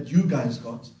power that you guys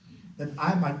got, that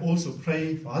I might also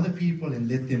pray for other people and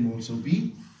let them also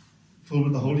be filled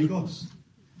with the Holy Ghost.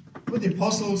 What the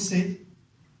apostles said,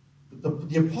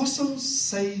 the apostles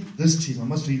say this to him. I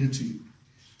must read it to you.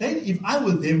 Then, if I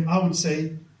were them, I would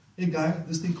say, hey guy,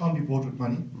 this thing can't be bought with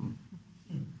money.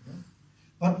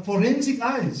 But forensic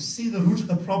eyes see the root of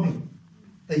the problem.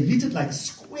 They hit it like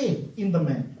square in the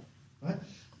man. Right?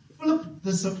 Philip,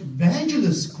 this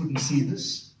evangelist, couldn't see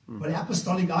this, but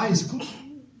apostolic eyes could.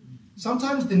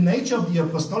 Sometimes the nature of the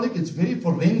apostolic is very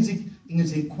forensic in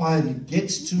its inquiry. It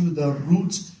gets to the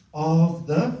roots of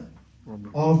the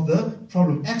of the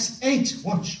problem. Acts 8,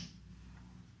 watch.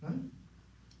 Right?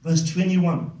 Verse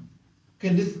 21.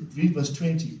 Okay, let's read verse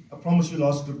 20. I promise you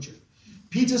last scripture.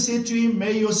 Peter said to him,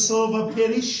 may your silver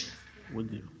perish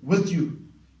with you,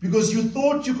 because you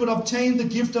thought you could obtain the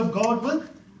gift of God with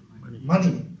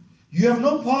money. You have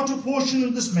no part or portion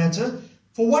in this matter,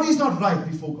 for what is not right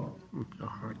before God? Your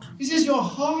heart. He says your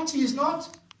heart is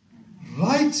not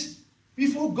right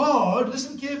before God.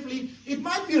 Listen carefully. It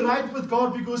might be right with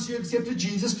God because you accepted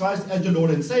Jesus Christ as your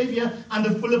Lord and Savior under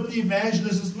Philip the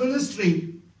Evangelist's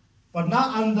ministry. But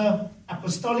now under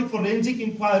apostolic forensic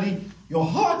inquiry, your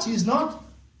heart is not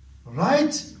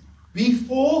right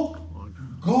before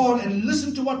God. And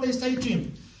listen to what they say to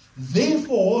him.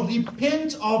 Therefore,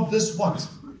 repent of this what?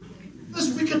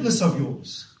 This wickedness of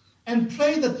yours. And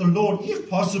pray that the Lord, if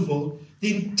possible,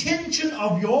 the intention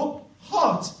of your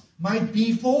heart might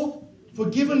be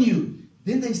forgiven you.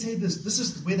 Then they say this. This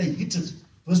is where they hit it.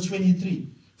 Verse 23.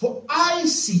 For I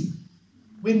see,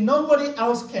 when nobody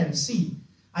else can see,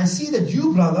 I see that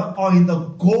you, brother, are in the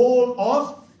gall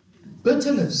of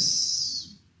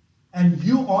bitterness. And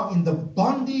you are in the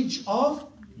bondage of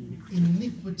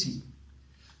iniquity.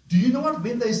 Do you know what?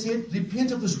 When they said,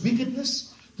 repent of this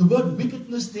wickedness, the word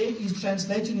wickedness there is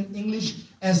translated in English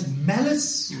as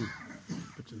malice.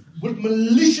 With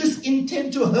malicious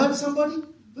intent to hurt somebody.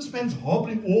 This man's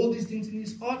harboring all these things in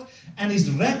his heart and is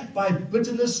racked by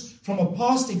bitterness from a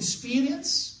past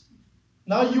experience.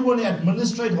 Now you want to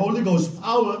administrate Holy Ghost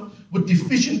power with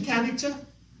deficient character?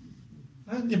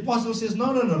 And the apostle says,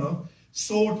 no.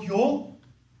 Sort your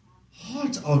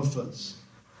heart out first.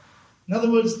 In other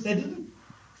words, they didn't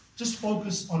just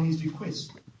focus on his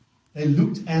request. They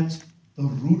looked at the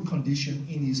root condition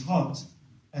in his heart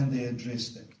and they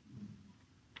addressed that.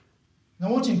 Now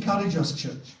I want to encourage us,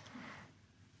 church,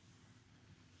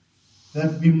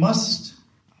 that we must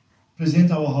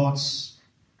present our hearts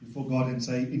before God and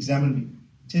say, examine me,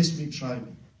 test me, try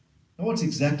me. Now what's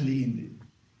exactly in there?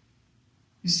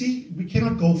 You see, we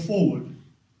cannot go forward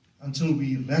until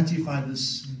we ratify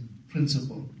this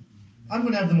principle. I'm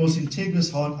going to have the most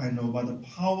integrous heart I know by the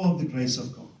power of the grace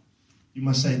of God. You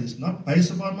must say this, not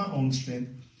based upon my own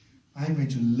strength. I'm going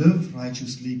to live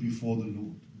righteously before the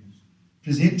Lord.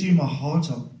 Present to him a heart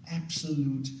of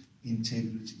absolute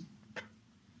integrity.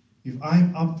 If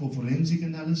I'm up for forensic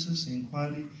analysis,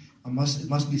 inquiry, it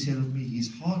must be said of me,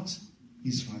 his heart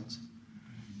is right.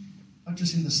 Not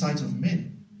just in the sight of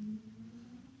men,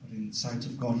 but in the sight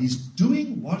of God. He's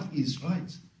doing what is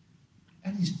right.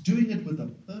 And he's doing it with a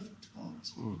perfect heart.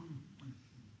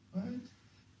 Right?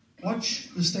 Watch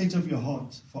the state of your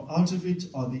heart, for out of it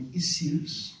are the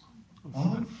issues of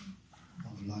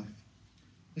life.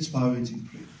 Let's bow it in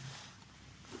prayer.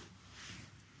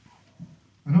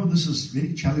 I know this is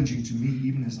very challenging to me,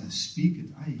 even as I speak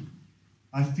it.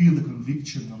 I feel the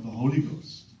conviction of the Holy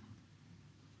Ghost.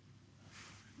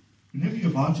 Whenever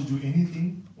you're about to do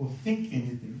anything or think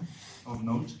anything of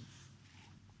note,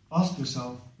 ask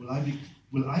yourself, will I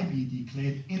be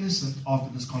declared innocent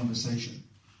after this conversation?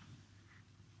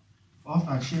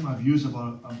 After I share my views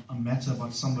about a matter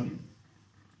about somebody,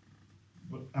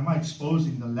 am I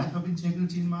exposing the lack of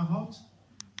integrity in my heart?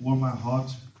 Will my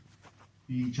heart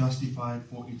be justified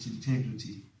for its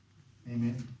integrity?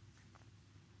 Amen.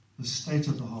 The state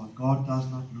of the heart. God does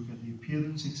not look at the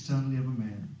appearance externally of a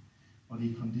man, but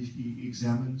he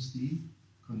examines the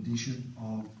condition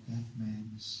of that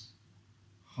man's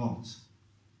heart.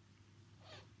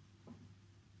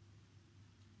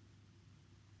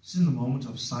 Just in the moment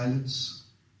of silence,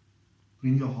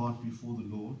 bring your heart before the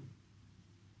Lord.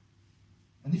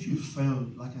 And if you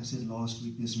failed, like I said last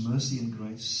week, there's mercy and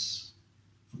grace,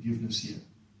 forgiveness here.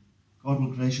 God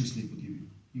will graciously forgive you.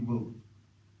 He will.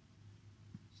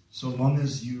 So long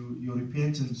as your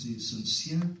repentance is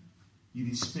sincere, He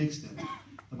respects that.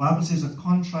 The Bible says a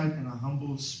contrite and a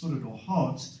humble spirit or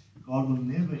heart, God will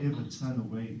never ever turn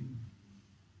away.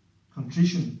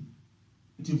 Contrition.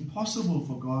 It's impossible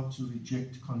for God to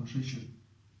reject contrition,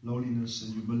 lowliness,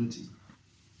 and humility.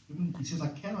 He says, I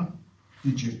cannot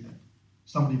reject that.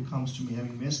 Somebody who comes to me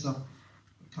having messed up,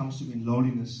 comes to me in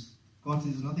lowliness. God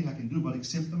says, there's nothing I can do but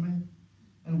accept the man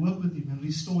and work with him and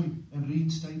restore him and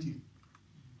reinstate him.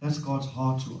 That's God's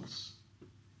heart to us.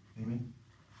 Amen.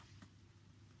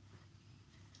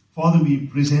 Father, we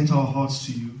present our hearts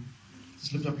to you.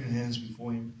 Just lift up your hands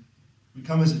before him. We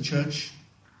come as a church,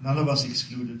 none of us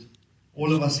excluded.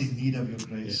 All of us in need of your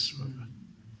grace. Yes,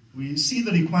 we see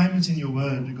the requirements in your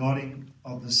word regarding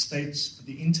of the states,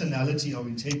 the internality of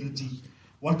integrity,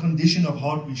 what condition of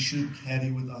heart we should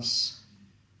carry with us.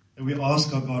 And we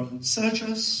ask our God, search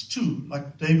us too.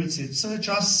 Like David said, search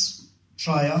us,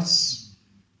 try us.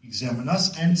 Examine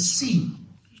us and see.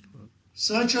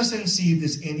 Search us and see if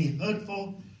there's any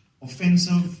hurtful,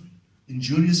 offensive,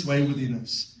 injurious way within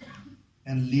us,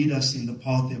 and lead us in the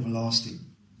path everlasting.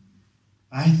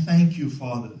 I thank you,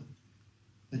 Father,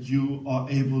 that you are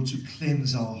able to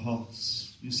cleanse our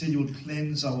hearts. You said you would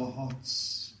cleanse our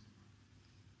hearts.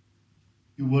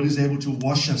 Your word is able to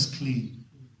wash us clean.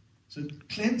 So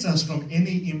cleanse us from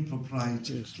any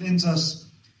impropriety. Yes. Cleanse us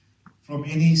from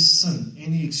any sin,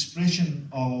 any expression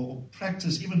or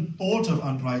practice, even thought of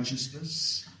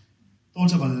unrighteousness,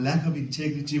 thought of a lack of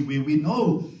integrity, where we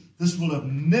know this will have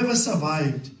never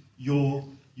survived your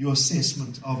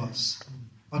assessment of us.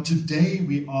 But today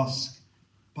we ask,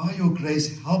 by your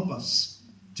grace, help us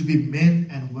to be men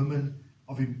and women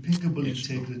of impeccable Yes,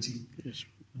 Lord. integrity. Yes.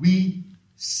 We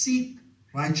seek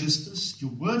righteousness.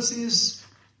 Your word says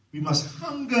we must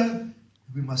hunger,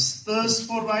 we must thirst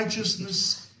for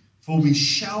righteousness, for we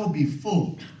shall be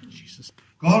filled. Jesus.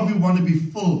 God, we want to be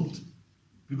filled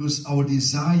because our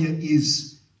desire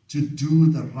is to do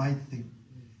the right thing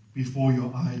before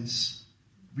your eyes.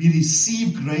 We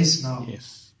receive grace now.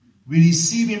 Yes. We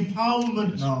receive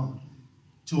empowerment now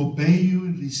to obey you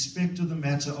in respect to the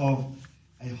matter of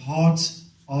a heart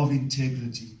of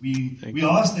integrity. We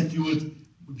ask that you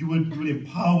would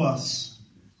empower us.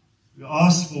 We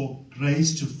ask for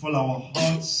grace to fill our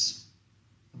hearts,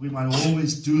 that we might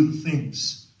always do the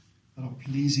things that are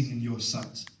pleasing in your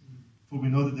sight. For we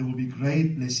know that there will be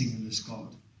great blessing in this,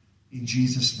 God. In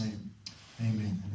Jesus' name, amen.